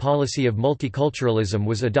national policy of multiculturalism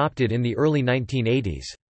was adopted in the early 1980s.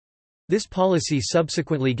 This policy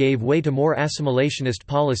subsequently gave way to more assimilationist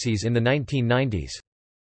policies in the 1990s.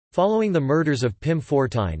 Following the murders of Pim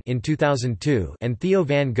Fortuyn in 2002 and Theo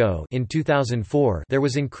van Gogh in 2004, there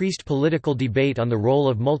was increased political debate on the role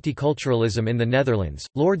of multiculturalism in the Netherlands.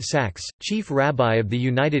 Lord Sachs, chief rabbi of the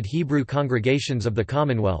United Hebrew Congregations of the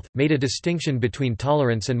Commonwealth, made a distinction between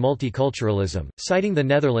tolerance and multiculturalism, citing the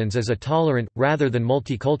Netherlands as a tolerant, rather than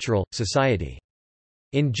multicultural, society.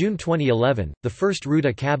 In June 2011, the first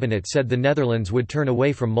Rutte cabinet said the Netherlands would turn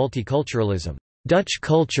away from multiculturalism. Dutch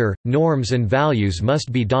culture, norms and values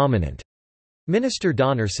must be dominant, Minister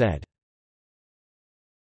Donner said.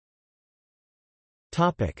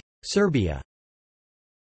 Serbia.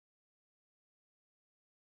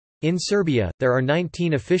 In Serbia, there are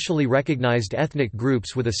 19 officially recognized ethnic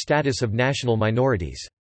groups with a status of national minorities.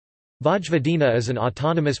 Vojvodina is an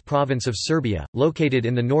autonomous province of Serbia, located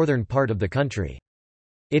in the northern part of the country.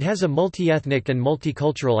 It has a multi-ethnic and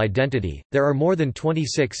multicultural identity. There are more than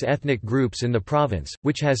 26 ethnic groups in the province,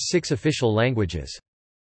 which has 6 official languages.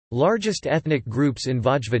 Largest ethnic groups in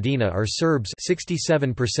Vojvodina are Serbs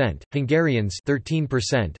 67%, Hungarians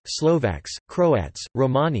 13%, Slovaks, Croats,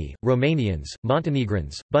 Romani, Romanians,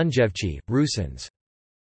 Montenegrins, Bunjevci, Rusins.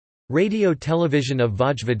 Radio Television of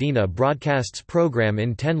Vojvodina broadcasts program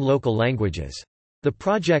in 10 local languages. The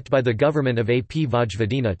project by the government of AP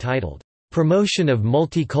Vojvodina titled Promotion of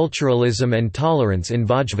Multiculturalism and Tolerance in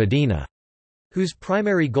Vojvodina, whose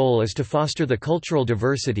primary goal is to foster the cultural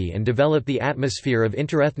diversity and develop the atmosphere of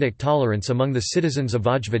interethnic tolerance among the citizens of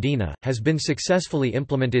Vojvodina, has been successfully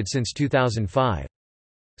implemented since 2005.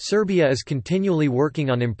 Serbia is continually working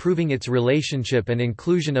on improving its relationship and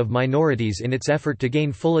inclusion of minorities in its effort to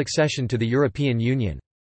gain full accession to the European Union.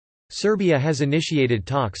 Serbia has initiated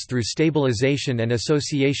talks through Stabilization and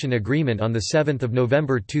Association Agreement on 7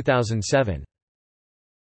 November 2007.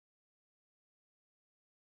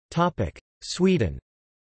 Sweden.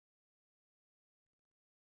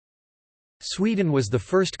 Sweden was the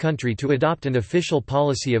first country to adopt an official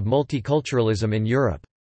policy of multiculturalism in Europe.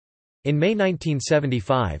 In May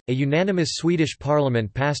 1975, a unanimous Swedish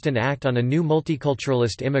parliament passed an act on a new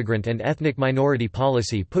multiculturalist immigrant and ethnic minority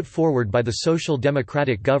policy put forward by the Social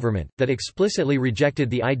Democratic government, that explicitly rejected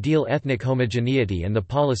the ideal ethnic homogeneity and the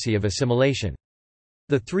policy of assimilation.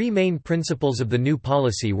 The 3 main principles of the new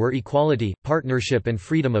policy were equality, partnership and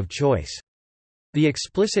freedom of choice. The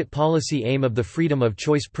explicit policy aim of the freedom of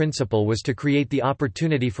choice principle was to create the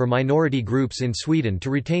opportunity for minority groups in Sweden to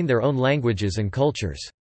retain their own languages and cultures.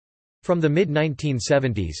 From the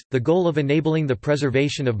mid-1970s, the goal of enabling the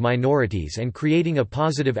preservation of minorities and creating a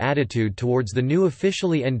positive attitude towards the new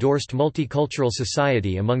officially endorsed multicultural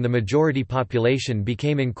society among the majority population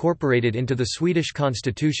became incorporated into the Swedish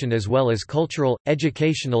constitution as well as cultural,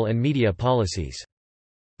 educational and media policies.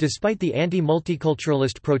 Despite the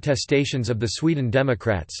anti-multiculturalist protestations of the Sweden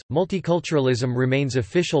Democrats, multiculturalism remains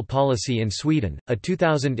official policy in Sweden. A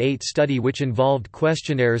 2008 study which involved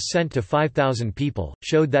questionnaires sent to 5,000 people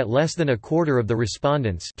showed that less than a quarter of the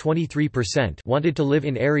respondents, 23%, wanted to live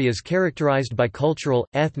in areas characterized by cultural,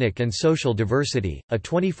 ethnic, and social diversity. A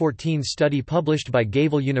 2014 study published by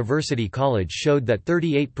Gable University College showed that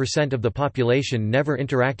 38% of the population never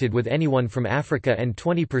interacted with anyone from Africa and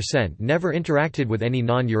 20% never interacted with any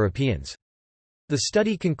non-Europeans. The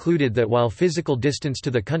study concluded that while physical distance to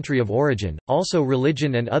the country of origin, also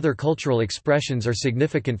religion and other cultural expressions are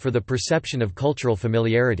significant for the perception of cultural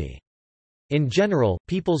familiarity. In general,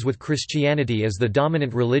 peoples with Christianity as the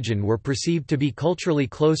dominant religion were perceived to be culturally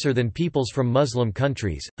closer than peoples from Muslim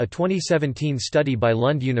countries. A 2017 study by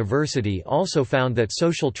Lund University also found that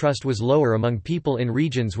social trust was lower among people in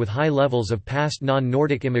regions with high levels of past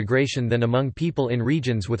non-Nordic immigration than among people in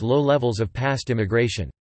regions with low levels of past immigration.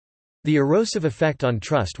 The erosive effect on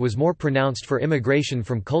trust was more pronounced for immigration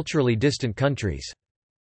from culturally distant countries.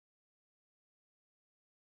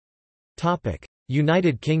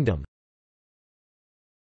 United Kingdom.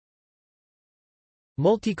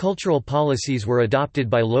 Multicultural policies were adopted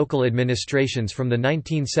by local administrations from the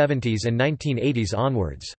 1970s and 1980s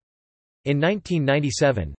onwards. In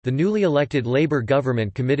 1997, the newly elected Labour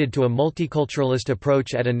government committed to a multiculturalist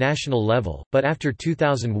approach at a national level, but after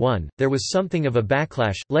 2001, there was something of a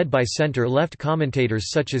backlash, led by centre-left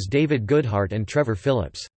commentators such as David Goodhart and Trevor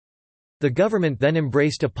Phillips. The government then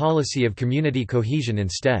embraced a policy of community cohesion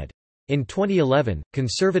instead. In 2011,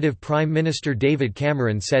 Conservative Prime Minister David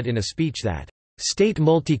Cameron said in a speech that, "State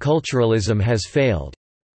multiculturalism has failed."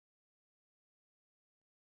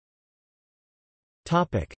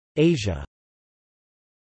 Asia.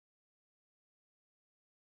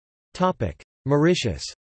 Mauritius.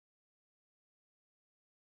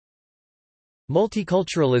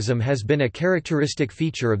 Multiculturalism has been a characteristic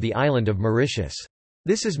feature of the island of Mauritius.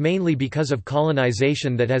 This is mainly because of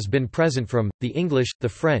colonization that has been present from, the English, the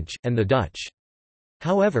French, and the Dutch.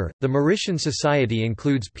 However, the Mauritian society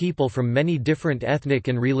includes people from many different ethnic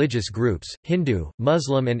and religious groups: Hindu,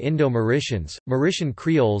 Muslim and Indo-Mauritians, Mauritian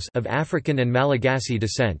Creoles of African and Malagasy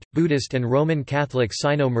descent, Buddhist and Roman Catholic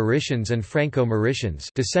Sino-Mauritians and Franco-Mauritians,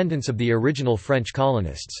 descendants of the original French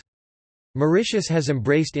colonists. Mauritius has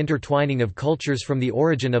embraced intertwining of cultures from the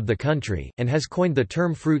origin of the country, and has coined the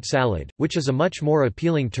term fruit salad, which is a much more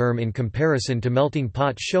appealing term in comparison to melting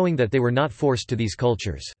pot, showing that they were not forced to these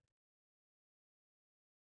cultures.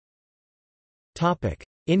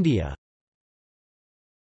 India.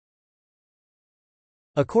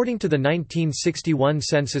 According to the 1961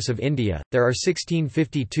 census of India, there are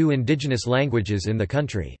 1652 indigenous languages in the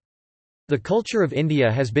country. The culture of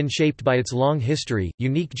India has been shaped by its long history,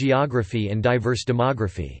 unique geography and diverse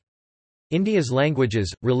demography. India's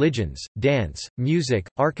languages, religions, dance, music,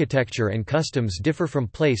 architecture and customs differ from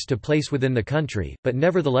place to place within the country, but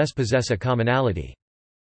nevertheless possess a commonality.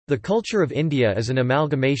 The culture of India is an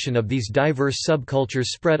amalgamation of these diverse subcultures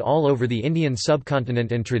spread all over the Indian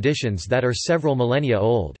subcontinent and traditions that are several millennia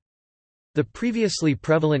old. The previously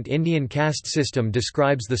prevalent Indian caste system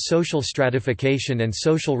describes the social stratification and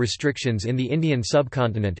social restrictions in the Indian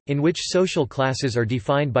subcontinent, in which social classes are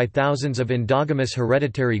defined by thousands of endogamous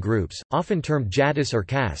hereditary groups, often termed jatis or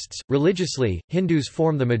castes. Religiously, Hindus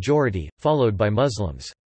form the majority, followed by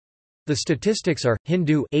Muslims. The statistics are: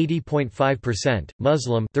 Hindu 80.5%,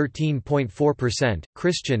 Muslim 13.4%,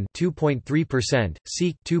 Christian 2.3%,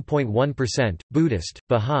 Sikh 2.1%, Buddhist,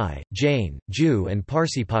 Bahá'í, Jain, Jew and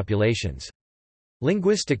Parsi populations.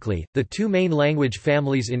 Linguistically, the two main language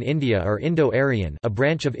families in India are Indo-Aryan, a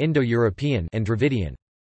branch of Indo-European, and Dravidian.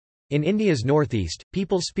 In India's northeast,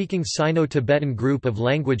 people speaking Sino-Tibetan group of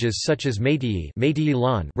languages such as Meitei,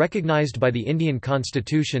 recognized by the Indian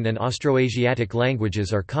constitution, and Austroasiatic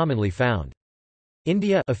languages are commonly found.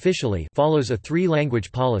 India officially follows a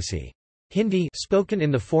three-language policy. Hindi, spoken in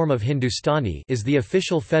the form of Hindustani, is the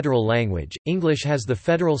official federal language. English has the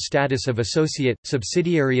federal status of associate,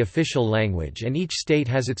 subsidiary official language, and each state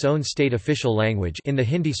has its own state official language. In the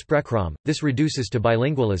Hindi Sprekrom, this reduces to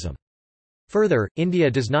bilingualism. Further,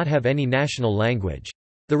 India does not have any national language.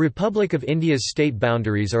 The Republic of India's state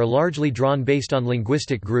boundaries are largely drawn based on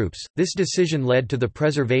linguistic groups. This decision led to the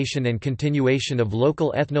preservation and continuation of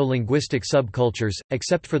local ethno-linguistic subcultures,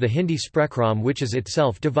 except for the Hindi Sprekrom, which is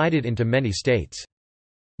itself divided into many states.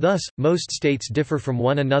 Thus, most states differ from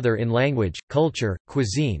one another in language, culture,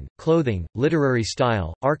 cuisine, clothing, literary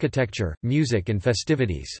style, architecture, music and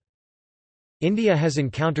festivities. India has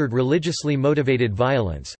encountered religiously motivated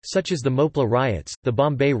violence, such as the Mopla riots, the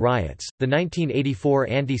Bombay riots, the 1984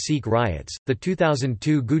 anti-Sikh riots, the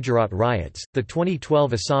 2002 Gujarat riots, the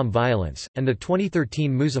 2012 Assam violence, and the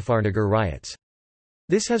 2013 Muzaffarnagar riots.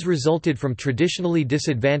 This has resulted from traditionally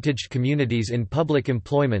disadvantaged communities in public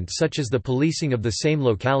employment such as the policing of the same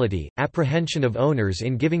locality, apprehension of owners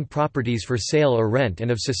in giving properties for sale or rent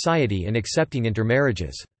and of society in accepting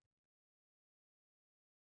intermarriages.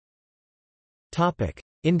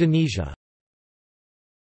 Indonesia.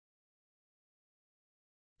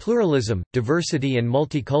 Pluralism, diversity and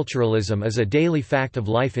multiculturalism is a daily fact of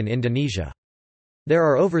life in Indonesia. There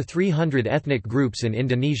are over 300 ethnic groups in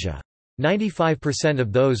Indonesia. 95%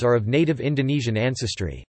 of those are of native Indonesian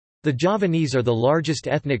ancestry. The Javanese are the largest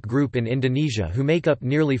ethnic group in Indonesia who make up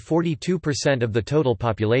nearly 42% of the total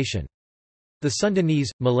population. The Sundanese,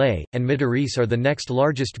 Malay, and Madurese are the next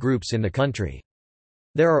largest groups in the country.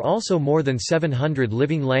 There are also more than 700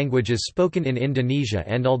 living languages spoken in Indonesia,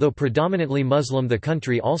 and although predominantly Muslim, the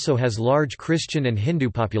country also has large Christian and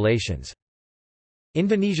Hindu populations.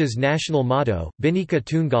 Indonesia's national motto, Bhinneka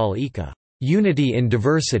Tunggal Ika, unity in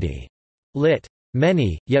diversity, lit.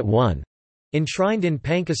 Many, yet one, enshrined in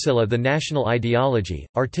Pancasila, the national ideology,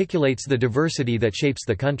 articulates the diversity that shapes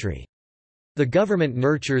the country. The government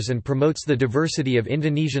nurtures and promotes the diversity of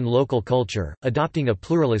Indonesian local culture, adopting a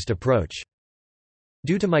pluralist approach.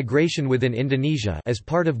 Due to migration within Indonesia as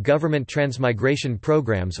part of government transmigration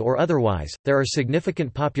programs or otherwise, there are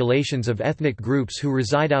significant populations of ethnic groups who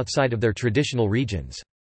reside outside of their traditional regions.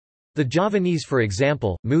 The Javanese, for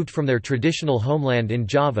example, moved from their traditional homeland in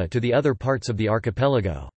Java to the other parts of the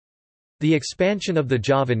archipelago. The expansion of the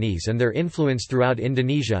Javanese and their influence throughout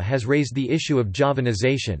Indonesia has raised the issue of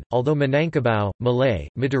Javanization, although Minangkabau, Malay,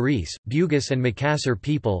 Madurese, Bugis and Makassar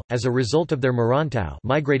people, as a result of their merantau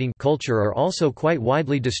migrating culture, are also quite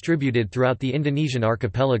widely distributed throughout the Indonesian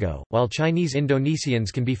archipelago, while Chinese Indonesians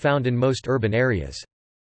can be found in most urban areas.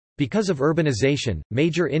 Because of urbanization,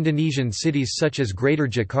 major Indonesian cities such as Greater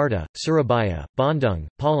Jakarta, Surabaya, Bandung,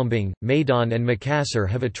 Palembang, Medan and Makassar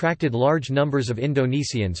have attracted large numbers of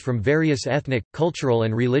Indonesians from various ethnic, cultural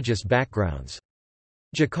and religious backgrounds.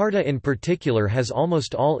 Jakarta in particular has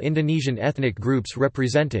almost all Indonesian ethnic groups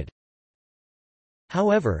represented.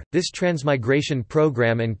 However, this transmigration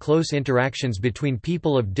program and close interactions between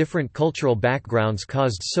people of different cultural backgrounds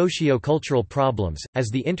caused socio-cultural problems, as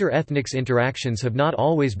the inter-ethnics interactions have not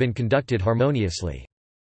always been conducted harmoniously.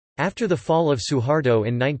 After the fall of Suharto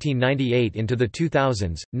in 1998 into the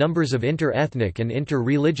 2000s, numbers of inter-ethnic and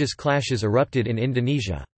inter-religious clashes erupted in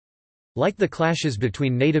Indonesia. Like the clashes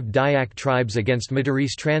between native Dayak tribes against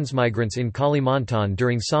Madurese transmigrants in Kalimantan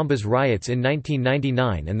during Sambas riots in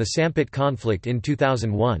 1999 and the Sampit conflict in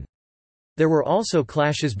 2001. There were also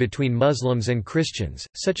clashes between Muslims and Christians,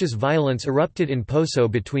 such as violence erupted in Poso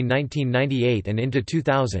between 1998 and into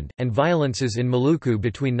 2000, and violences in Maluku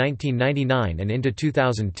between 1999 and into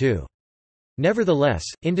 2002. Nevertheless,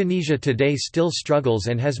 Indonesia today still struggles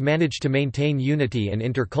and has managed to maintain unity and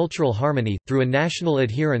intercultural harmony, through a national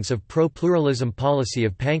adherence of pro-pluralism policy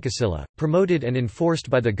of Pancasila, promoted and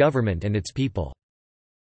enforced by the government and its people.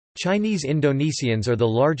 Chinese Indonesians are the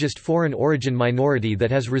largest foreign origin minority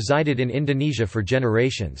that has resided in Indonesia for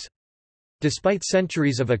generations. Despite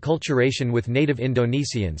centuries of acculturation with native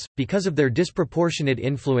Indonesians, because of their disproportionate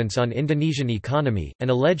influence on Indonesian economy, an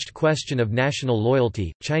alleged question of national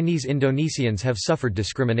loyalty, Chinese Indonesians have suffered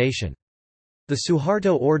discrimination. The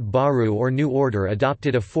Suharto Orde Baru or New Order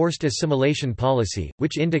adopted a forced assimilation policy,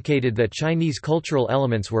 which indicated that Chinese cultural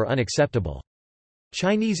elements were unacceptable.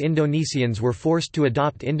 Chinese Indonesians were forced to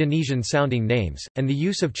adopt Indonesian-sounding names, and the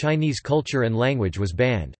use of Chinese culture and language was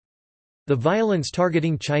banned. The violence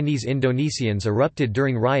targeting Chinese Indonesians erupted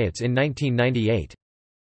during riots in 1998.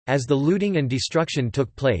 As the looting and destruction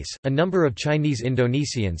took place, a number of Chinese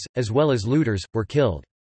Indonesians, as well as looters, were killed.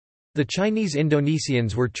 The Chinese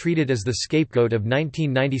Indonesians were treated as the scapegoat of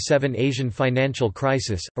 1997 Asian financial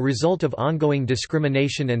crisis, a result of ongoing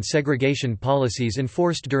discrimination and segregation policies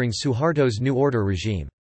enforced during Suharto's New Order regime.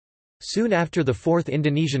 Soon after the fourth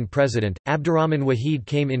Indonesian president, Abdurrahman Wahid,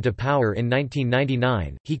 came into power in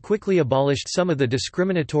 1999, he quickly abolished some of the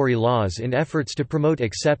discriminatory laws in efforts to promote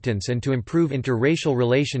acceptance and to improve interracial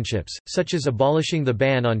relationships, such as abolishing the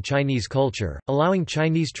ban on Chinese culture, allowing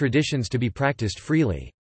Chinese traditions to be practiced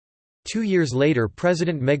freely. 2 years later,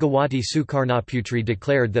 President Megawati Sukarnoputri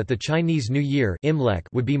declared that the Chinese New Year (Imlek)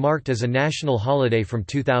 would be marked as a national holiday from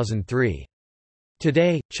 2003.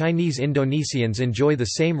 Today, Chinese Indonesians enjoy the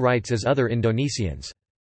same rights as other Indonesians.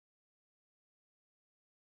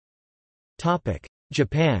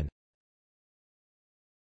 Japan.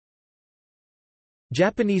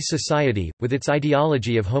 Japanese society, with its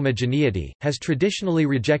ideology of homogeneity, has traditionally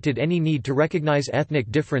rejected any need to recognize ethnic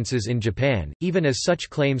differences in Japan, even as such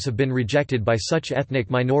claims have been rejected by such ethnic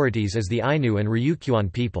minorities as the Ainu and Ryukyuan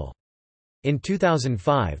people. In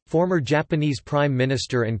 2005, former Japanese Prime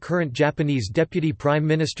Minister and current Japanese Deputy Prime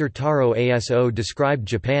Minister Taro Aso described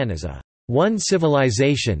Japan as a one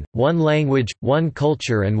civilization, one language, one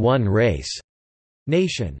culture and one race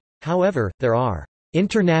nation. However, there are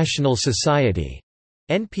international society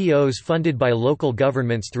NPOs funded by local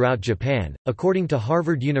governments throughout Japan. According to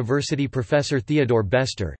Harvard University professor Theodore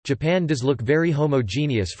Bester, Japan does look very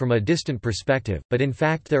homogeneous from a distant perspective, but in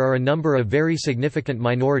fact there are a number of very significant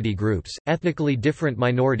minority groups, ethnically different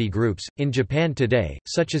minority groups, in Japan today,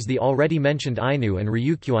 such as the already mentioned Ainu and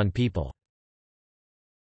Ryukyuan people.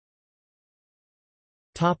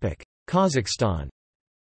 Kazakhstan.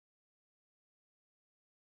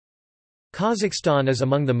 Kazakhstan is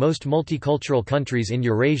among the most multicultural countries in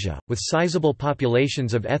Eurasia, with sizable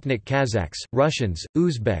populations of ethnic Kazakhs, Russians,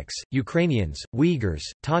 Uzbeks, Ukrainians, Uyghurs,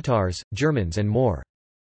 Tatars, Germans and more.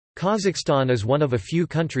 Kazakhstan is one of a few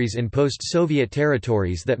countries in post-Soviet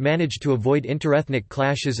territories that managed to avoid interethnic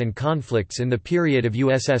clashes and conflicts in the period of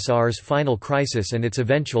USSR's final crisis and its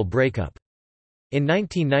eventual breakup. In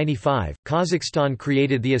 1995, Kazakhstan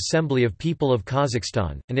created the Assembly of People of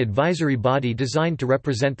Kazakhstan, an advisory body designed to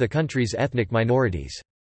represent the country's ethnic minorities.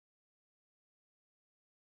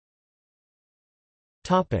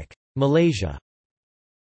 Malaysia.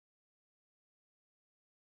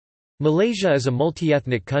 Malaysia is a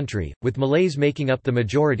multi-ethnic country, with Malays making up the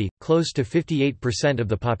majority, close to 58% of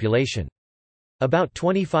the population. About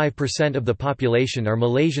 25% of the population are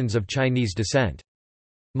Malaysians of Chinese descent.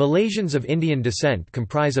 Malaysians of Indian descent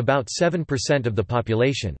comprise about 7% of the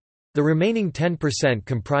population. The remaining 10%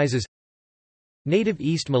 comprises native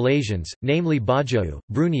East Malaysians, namely Bajou,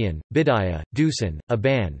 Bruneian, Bidayuh, Dusun,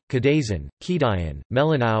 Aban, Kadazan, Kedayan,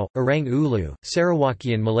 Melanau, Orang Ulu,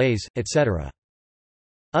 Sarawakian Malays, etc.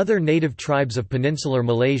 Other native tribes of peninsular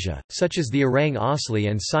Malaysia, such as the Orang Asli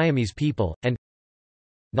and Siamese people, and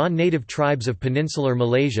non-native tribes of peninsular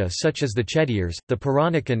Malaysia such as the Chedirs, the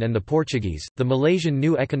Peranakan and the Portuguese. The Malaysian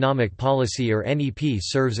New Economic Policy or NEP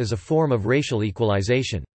serves as a form of racial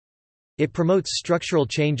equalization. It promotes structural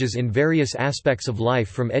changes in various aspects of life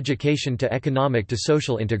from education to economic to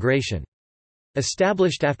social integration.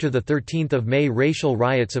 Established after the 13th of May racial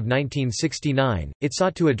riots of 1969, it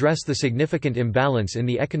sought to address the significant imbalance in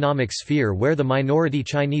the economic sphere where the minority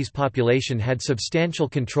Chinese population had substantial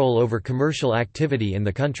control over commercial activity in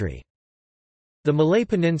the country. The Malay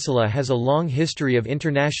Peninsula has a long history of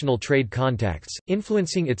international trade contacts,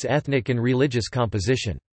 influencing its ethnic and religious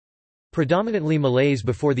composition. Predominantly Malays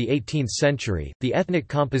before the 18th century, the ethnic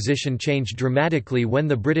composition changed dramatically when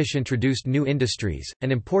the British introduced new industries,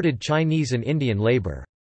 and imported Chinese and Indian labour.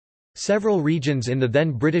 Several regions in the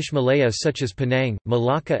then British Malaya such as Penang,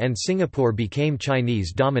 Malacca and Singapore became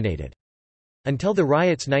Chinese-dominated. Until the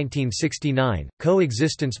riots 1969,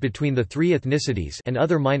 coexistence between the three ethnicities and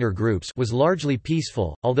other minor groups was largely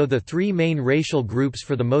peaceful, although the three main racial groups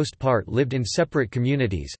for the most part lived in separate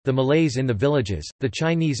communities, the Malays in the villages, the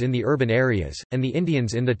Chinese in the urban areas, and the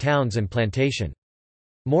Indians in the towns and plantation.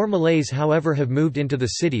 More Malays however have moved into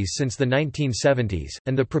the cities since the 1970s,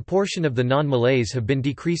 and the proportion of the non-Malays have been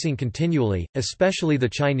decreasing continually, especially the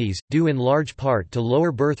Chinese, due in large part to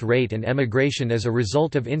lower birth rate and emigration as a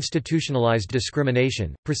result of institutionalized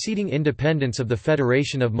discrimination. Preceding independence of the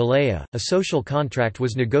Federation of Malaya, a social contract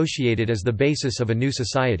was negotiated as the basis of a new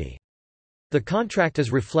society. The contract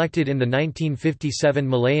is reflected in the 1957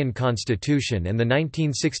 Malayan Constitution, and the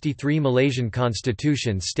 1963 Malaysian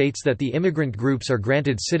Constitution states that the immigrant groups are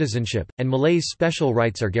granted citizenship, and Malays' special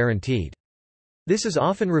rights are guaranteed. This is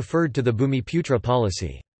often referred to the Bumiputra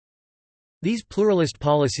policy. These pluralist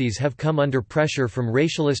policies have come under pressure from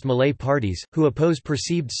racialist Malay parties, who oppose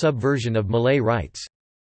perceived subversion of Malay rights.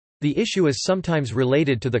 The issue is sometimes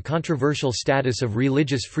related to the controversial status of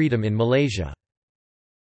religious freedom in Malaysia.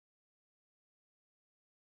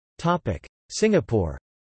 Singapore.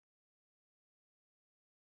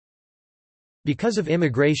 Because of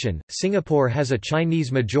immigration, Singapore has a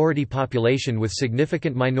Chinese majority population with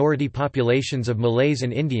significant minority populations of Malays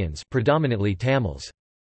and Indians, predominantly Tamils.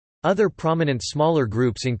 Other prominent smaller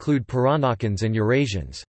groups include Peranakans and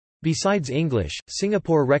Eurasians. Besides English,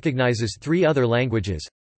 Singapore recognizes three other languages: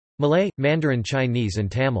 Malay, Mandarin Chinese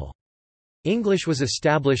and Tamil. English was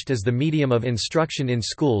established as the medium of instruction in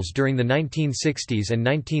schools during the 1960s and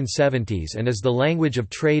 1970s and is the language of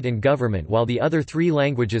trade and government, while the other three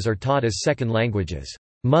languages are taught as second languages,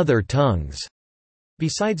 mother tongues.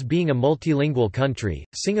 Besides being a multilingual country,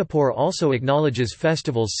 Singapore also acknowledges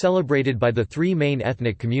festivals celebrated by the three main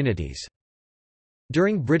ethnic communities.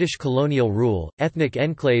 During British colonial rule, ethnic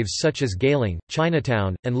enclaves such as Geylang,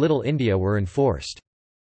 Chinatown, and Little India were enforced.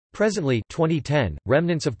 Presently 2010,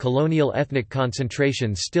 remnants of colonial ethnic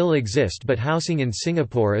concentration still exist, but housing in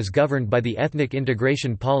Singapore is governed by the Ethnic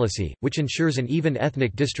Integration Policy, which ensures an even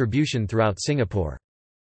ethnic distribution throughout Singapore.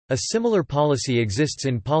 A similar policy exists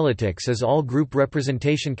in politics, as all group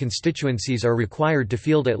representation constituencies are required to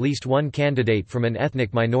field at least one candidate from an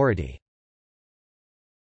ethnic minority.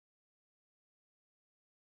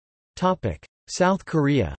 South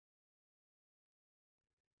Korea.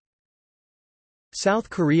 South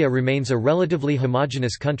Korea remains a relatively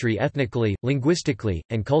homogeneous country ethnically, linguistically,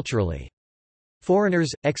 and culturally. Foreigners,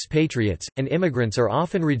 expatriates, and immigrants are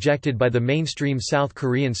often rejected by the mainstream South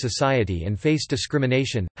Korean society and face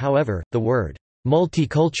discrimination. However, the word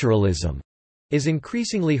multiculturalism is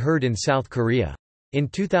increasingly heard in South Korea. In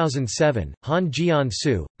 2007, Han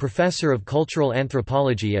Jian-soo, professor of cultural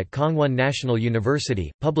anthropology at Kangwon National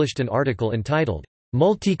University, published an article entitled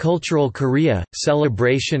Multicultural Korea: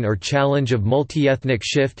 Celebration or Challenge of Multi-Ethnic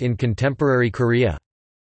Shift in Contemporary Korea,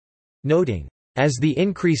 noting, as the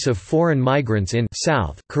increase of foreign migrants in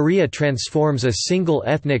South Korea transforms a single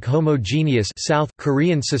ethnic homogeneous South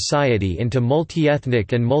Korean society into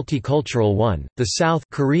multi-ethnic and multicultural one, the South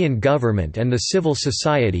Korean government and the civil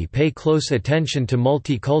society pay close attention to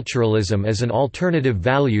multiculturalism as an alternative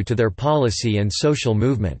value to their policy and social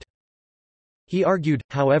movement. He argued,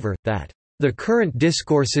 however, that the current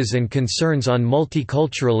discourses and concerns on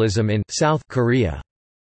multiculturalism in South Korea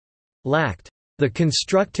lacked the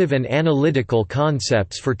constructive and analytical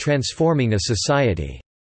concepts for transforming a society.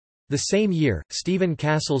 The same year, Stephen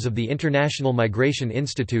Castles of the International Migration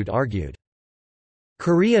Institute argued,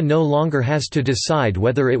 Korea no longer has to decide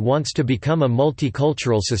whether it wants to become a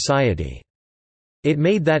multicultural society. It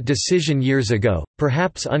made that decision years ago,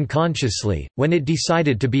 perhaps unconsciously, when it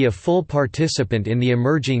decided to be a full participant in the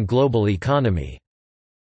emerging global economy.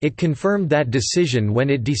 It confirmed that decision when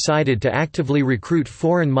it decided to actively recruit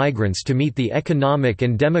foreign migrants to meet the economic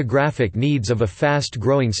and demographic needs of a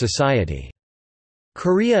fast-growing society.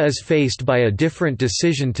 Korea is faced by a different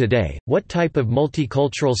decision today: what type of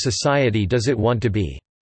multicultural society does it want to be?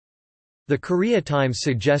 The Korea Times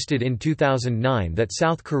suggested in 2009 that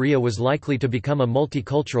South Korea was likely to become a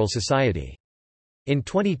multicultural society. In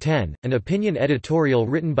 2010, an opinion editorial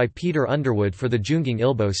written by Peter Underwood for the Jungang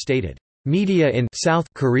Ilbo stated, "Media in South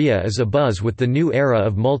Korea is abuzz with the new era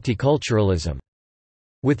of multiculturalism.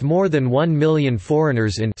 With more than 1 million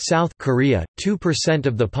foreigners in South Korea, 2%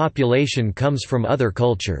 of the population comes from other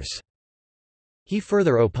cultures." He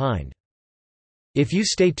further opined, "If you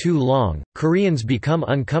stay too long, Koreans become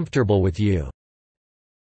uncomfortable with you.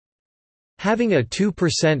 Having a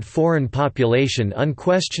 2% foreign population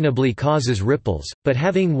unquestionably causes ripples, but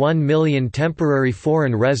having 1 million temporary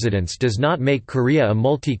foreign residents does not make Korea a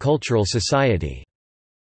multicultural society.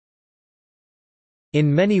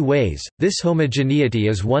 In many ways, this homogeneity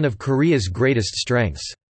is one of Korea's greatest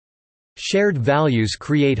strengths. Shared values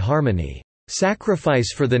create harmony.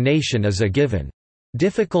 Sacrifice for the nation is a given.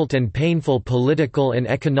 Difficult and painful political and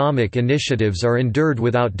economic initiatives are endured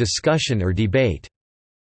without discussion or debate.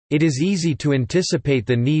 It is easy to anticipate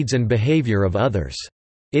the needs and behavior of others.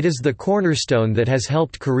 It is the cornerstone that has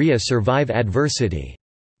helped Korea survive adversity.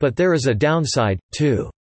 But there is a downside, too.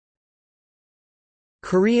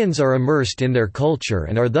 Koreans are immersed in their culture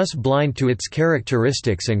and are thus blind to its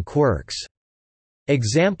characteristics and quirks.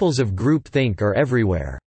 Examples of groupthink are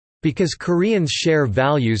everywhere. Because Koreans share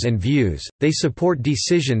values and views, they support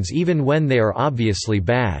decisions even when they are obviously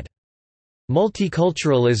bad.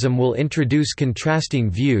 Multiculturalism will introduce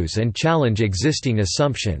contrasting views and challenge existing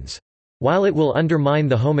assumptions. While it will undermine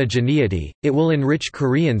the homogeneity, it will enrich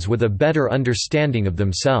Koreans with a better understanding of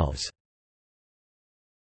themselves."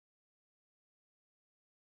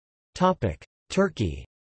 Turkey.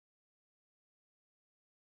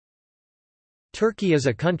 Turkey is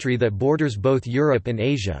a country that borders both Europe and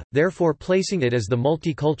Asia, therefore placing it as the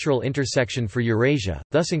multicultural intersection for Eurasia,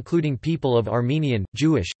 thus including people of Armenian,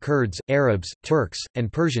 Jewish, Kurds, Arabs, Turks,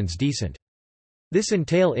 and Persians descent. This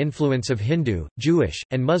entails influence of Hindu, Jewish,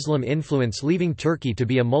 and Muslim influence, leaving Turkey to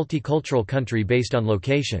be a multicultural country based on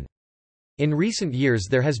location. In recent years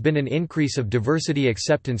there has been an increase of diversity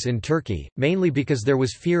acceptance in Turkey, mainly because there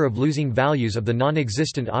was fear of losing values of the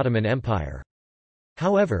non-existent Ottoman Empire.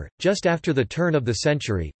 However, just after the turn of the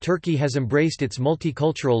century, Turkey has embraced its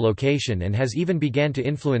multicultural location and has even began to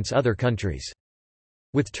influence other countries.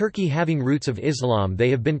 With Turkey having roots of Islam, they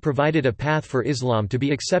have been provided a path for Islam to be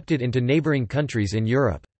accepted into neighboring countries in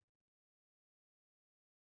Europe.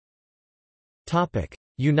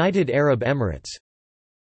 United Arab Emirates.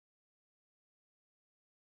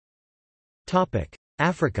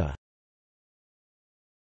 Africa.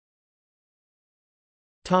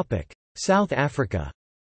 South Africa.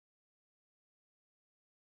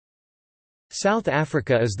 South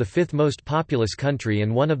Africa is the fifth most populous country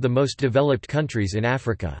and one of the most developed countries in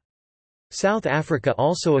Africa. South Africa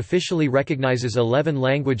also officially recognizes 11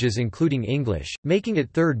 languages including English, making it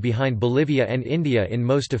third behind Bolivia and India in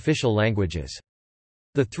most official languages.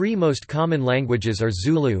 The three most common languages are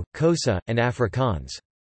Zulu, Xhosa, and Afrikaans.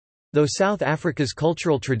 Though South Africa's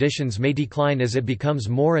cultural traditions may decline as it becomes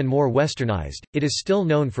more and more westernized, it is still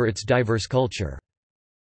known for its diverse culture.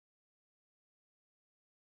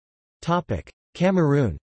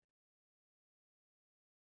 Cameroon.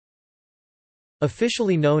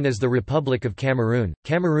 Officially known as the Republic of Cameroon,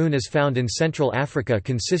 Cameroon is found in Central Africa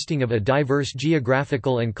consisting of a diverse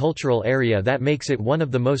geographical and cultural area that makes it one of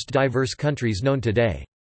the most diverse countries known today.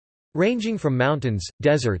 Ranging from mountains,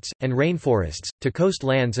 deserts, and rainforests, to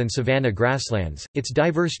coastlands and savanna grasslands, its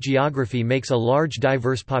diverse geography makes a large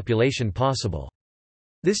diverse population possible.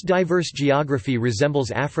 This diverse geography resembles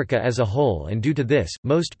Africa as a whole, and due to this,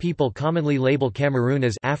 most people commonly label Cameroon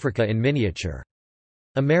as Africa in miniature.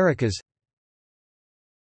 Americas.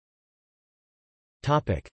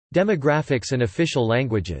 Demographics and official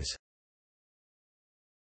languages.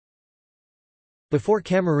 Before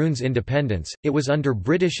Cameroon's independence, it was under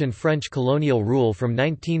British and French colonial rule from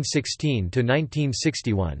 1916 to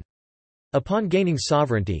 1961. Upon gaining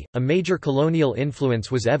sovereignty, a major colonial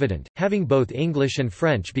influence was evident, having both English and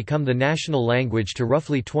French become the national language to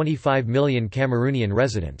roughly 25 million Cameroonian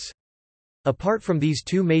residents. Apart from these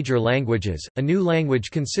two major languages, a new language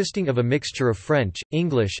consisting of a mixture of French,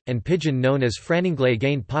 English, and Pidgin known as Frananglais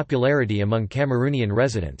gained popularity among Cameroonian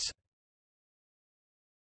residents.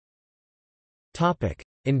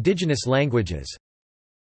 Indigenous languages.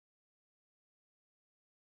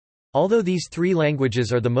 Although these three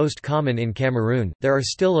languages are the most common in Cameroon, there are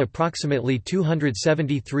still approximately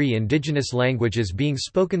 273 indigenous languages being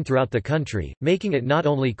spoken throughout the country, making it not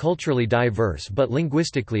only culturally diverse but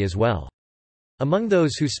linguistically as well. Among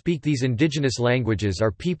those who speak these indigenous languages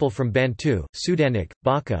are people from Bantu, Sudanik,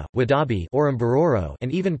 Baka, Wadabi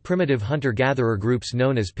and even primitive hunter-gatherer groups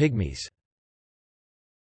known as Pygmies.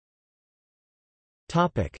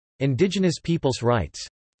 Indigenous peoples' rights.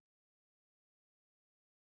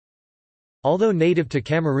 Although native to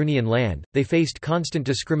Cameroonian land, they faced constant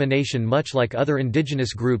discrimination much like other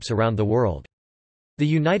indigenous groups around the world. The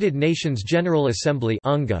United Nations General Assembly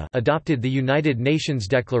adopted the United Nations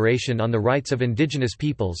Declaration on the Rights of Indigenous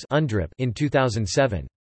Peoples in 2007.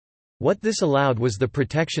 What this allowed was the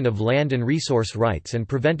protection of land and resource rights and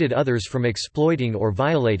prevented others from exploiting or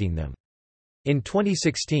violating them. In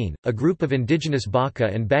 2016, a group of indigenous Baka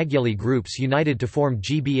and Bagyeli groups united to form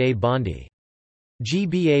GBA Bondi.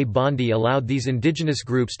 GBA Bondi allowed these indigenous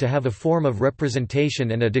groups to have a form of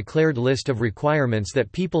representation and a declared list of requirements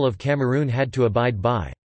that people of Cameroon had to abide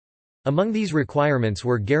by. Among these requirements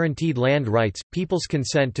were guaranteed land rights, people's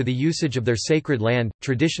consent to the usage of their sacred land,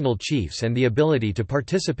 traditional chiefs and the ability to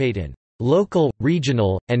participate in local,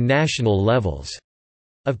 regional, and national levels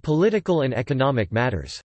of political and economic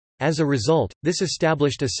matters. As a result, this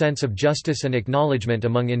established a sense of justice and acknowledgement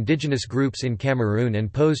among indigenous groups in Cameroon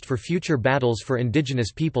and posed for future battles for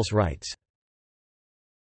indigenous peoples' rights.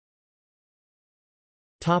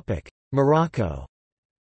 Morocco.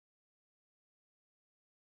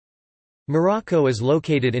 Morocco is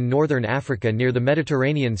located in northern Africa near the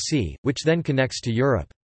Mediterranean Sea, which then connects to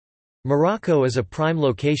Europe. Morocco is a prime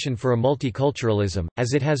location for a multiculturalism,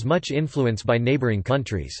 as it has much influence by neighboring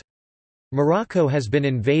countries. Morocco has been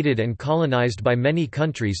invaded and colonized by many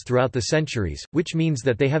countries throughout the centuries, which means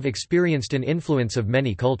that they have experienced an influence of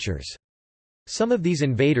many cultures. Some of these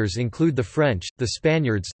invaders include the French, the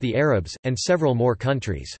Spaniards, the Arabs, and several more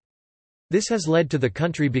countries. This has led to the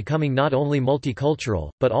country becoming not only multicultural,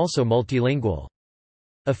 but also multilingual.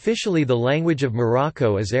 Officially the language of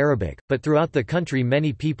Morocco is Arabic, but throughout the country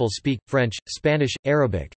many people speak French, Spanish,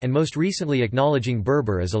 Arabic, and most recently acknowledging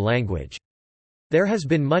Berber as a language. There has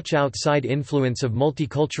been much outside influence of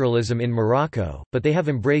multiculturalism in Morocco, but they have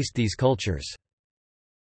embraced these cultures.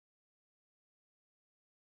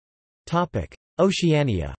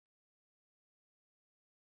 Oceania.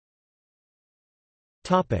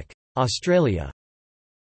 Australia.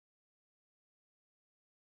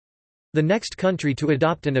 The next country to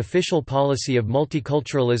adopt an official policy of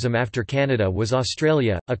multiculturalism after Canada was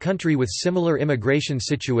Australia, a country with similar immigration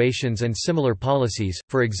situations and similar policies,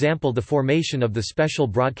 for example the formation of the Special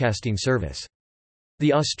Broadcasting Service.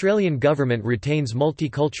 The Australian government retains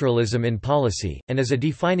multiculturalism in policy, and is a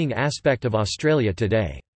defining aspect of Australia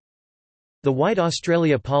today. The White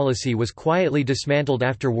Australia policy was quietly dismantled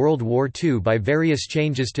after World War II by various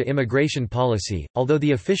changes to immigration policy, although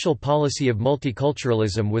the official policy of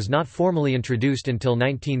multiculturalism was not formally introduced until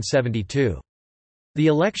 1972. The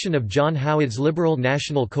election of John Howard's Liberal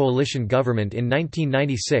National Coalition government in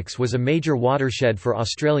 1996 was a major watershed for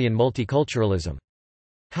Australian multiculturalism.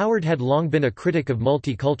 Howard had long been a critic of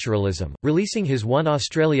multiculturalism, releasing his One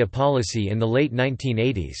Australia policy in the late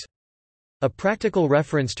 1980s. A practical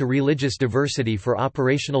reference to religious diversity for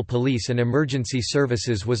operational police and emergency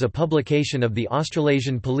services was a publication of the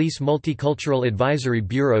Australasian Police Multicultural Advisory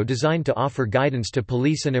Bureau designed to offer guidance to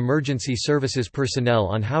police and emergency services personnel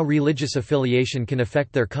on how religious affiliation can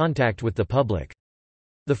affect their contact with the public.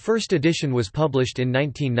 The first edition was published in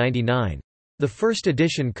 1999. The first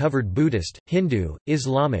edition covered Buddhist, Hindu,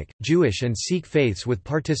 Islamic, Jewish and Sikh faiths with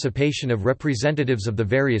participation of representatives of the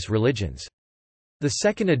various religions. The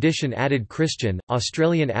second edition added Christian,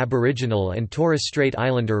 Australian Aboriginal and Torres Strait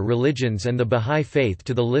Islander religions and the Bahá'í Faith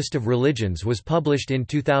to the list of religions was published in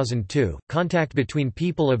 2002. Contact between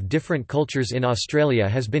people of different cultures in Australia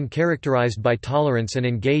has been characterised by tolerance and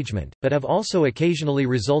engagement, but have also occasionally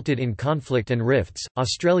resulted in conflict and rifts.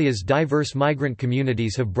 Australia's diverse migrant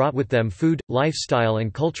communities have brought with them food, lifestyle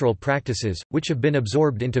and cultural practices, which have been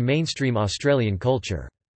absorbed into mainstream Australian culture.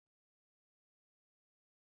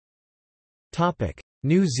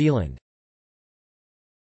 New Zealand.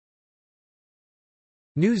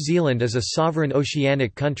 New Zealand is a sovereign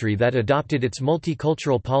oceanic country that adopted its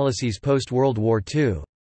multicultural policies post-World War II.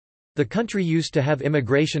 The country used to have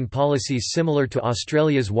immigration policies similar to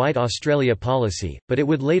Australia's White Australia policy, but it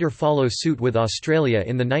would later follow suit with Australia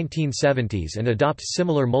in the 1970s and adopt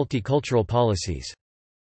similar multicultural policies.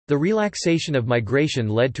 The relaxation of migration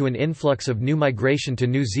led to an influx of new migration to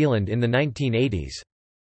New Zealand in the 1980s.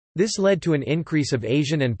 This led to an increase of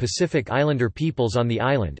Asian and Pacific Islander peoples on the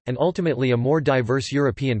island, and ultimately a more diverse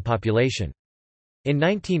European population. In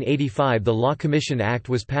 1985 the Law Commission Act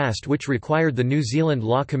was passed, which required the New Zealand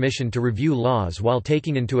Law Commission to review laws while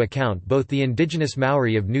taking into account both the indigenous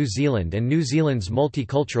Maori of New Zealand and New Zealand's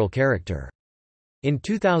multicultural character. In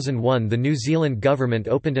 2001 the New Zealand government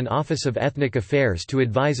opened an Office of Ethnic Affairs to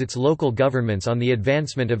advise its local governments on the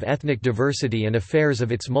advancement of ethnic diversity and affairs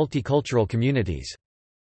of its multicultural communities.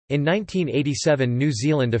 In 1987 New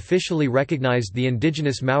Zealand officially recognised the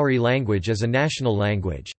indigenous Maori language as a national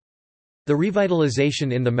language. The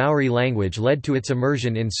revitalisation in the Maori language led to its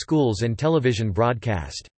immersion in schools and television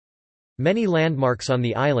broadcast. Many landmarks on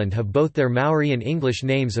the island have both their Maori and English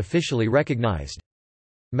names officially recognised.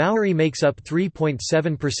 Maori makes up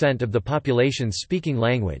 3.7% of the population's speaking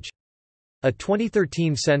language. A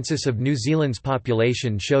 2013 census of New Zealand's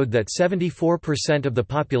population showed that 74% of the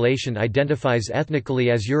population identifies ethnically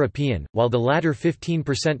as European, while the latter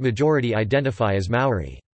 15% majority identify as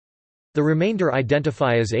Maori. The remainder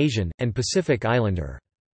identify as Asian, and Pacific Islander.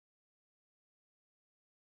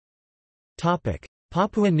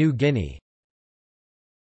 Papua New Guinea.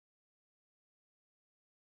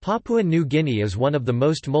 Papua New Guinea is one of the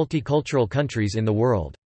most multicultural countries in the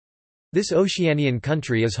world. This Oceanian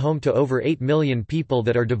country is home to over 8 million people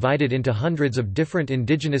that are divided into hundreds of different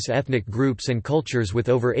indigenous ethnic groups and cultures with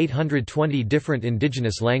over 820 different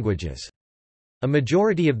indigenous languages. A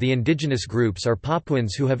majority of the indigenous groups are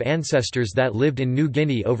Papuans who have ancestors that lived in New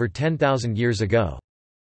Guinea over 10,000 years ago.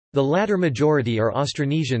 The latter majority are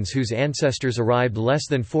Austronesians whose ancestors arrived less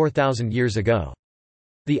than 4,000 years ago.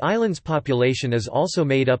 The island's population is also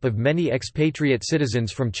made up of many expatriate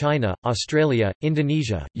citizens from China, Australia,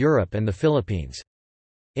 Indonesia, Europe and the Philippines.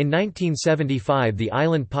 In 1975 the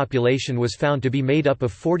island population was found to be made up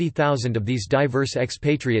of 40,000 of these diverse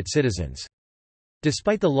expatriate citizens.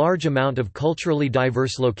 Despite the large amount of culturally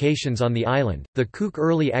diverse locations on the island, the Cook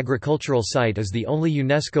Early Agricultural Site is the only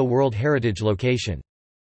UNESCO World Heritage location.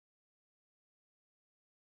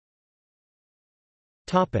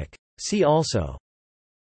 See also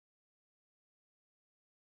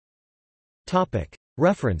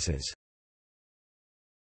References.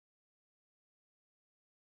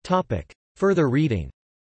 Further reading.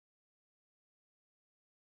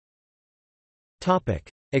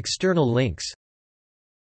 External links.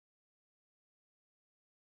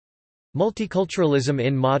 Multiculturalism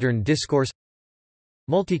in Modern Discourse.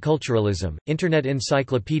 Multiculturalism, Internet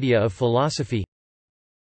Encyclopedia of Philosophy.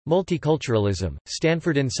 Multiculturalism,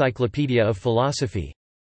 Stanford Encyclopedia of Philosophy.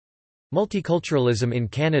 Multiculturalism in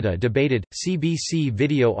Canada debated, CBC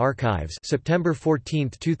Video Archives September 14,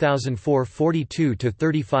 2004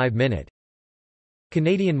 42–35 minute.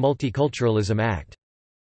 Canadian Multiculturalism Act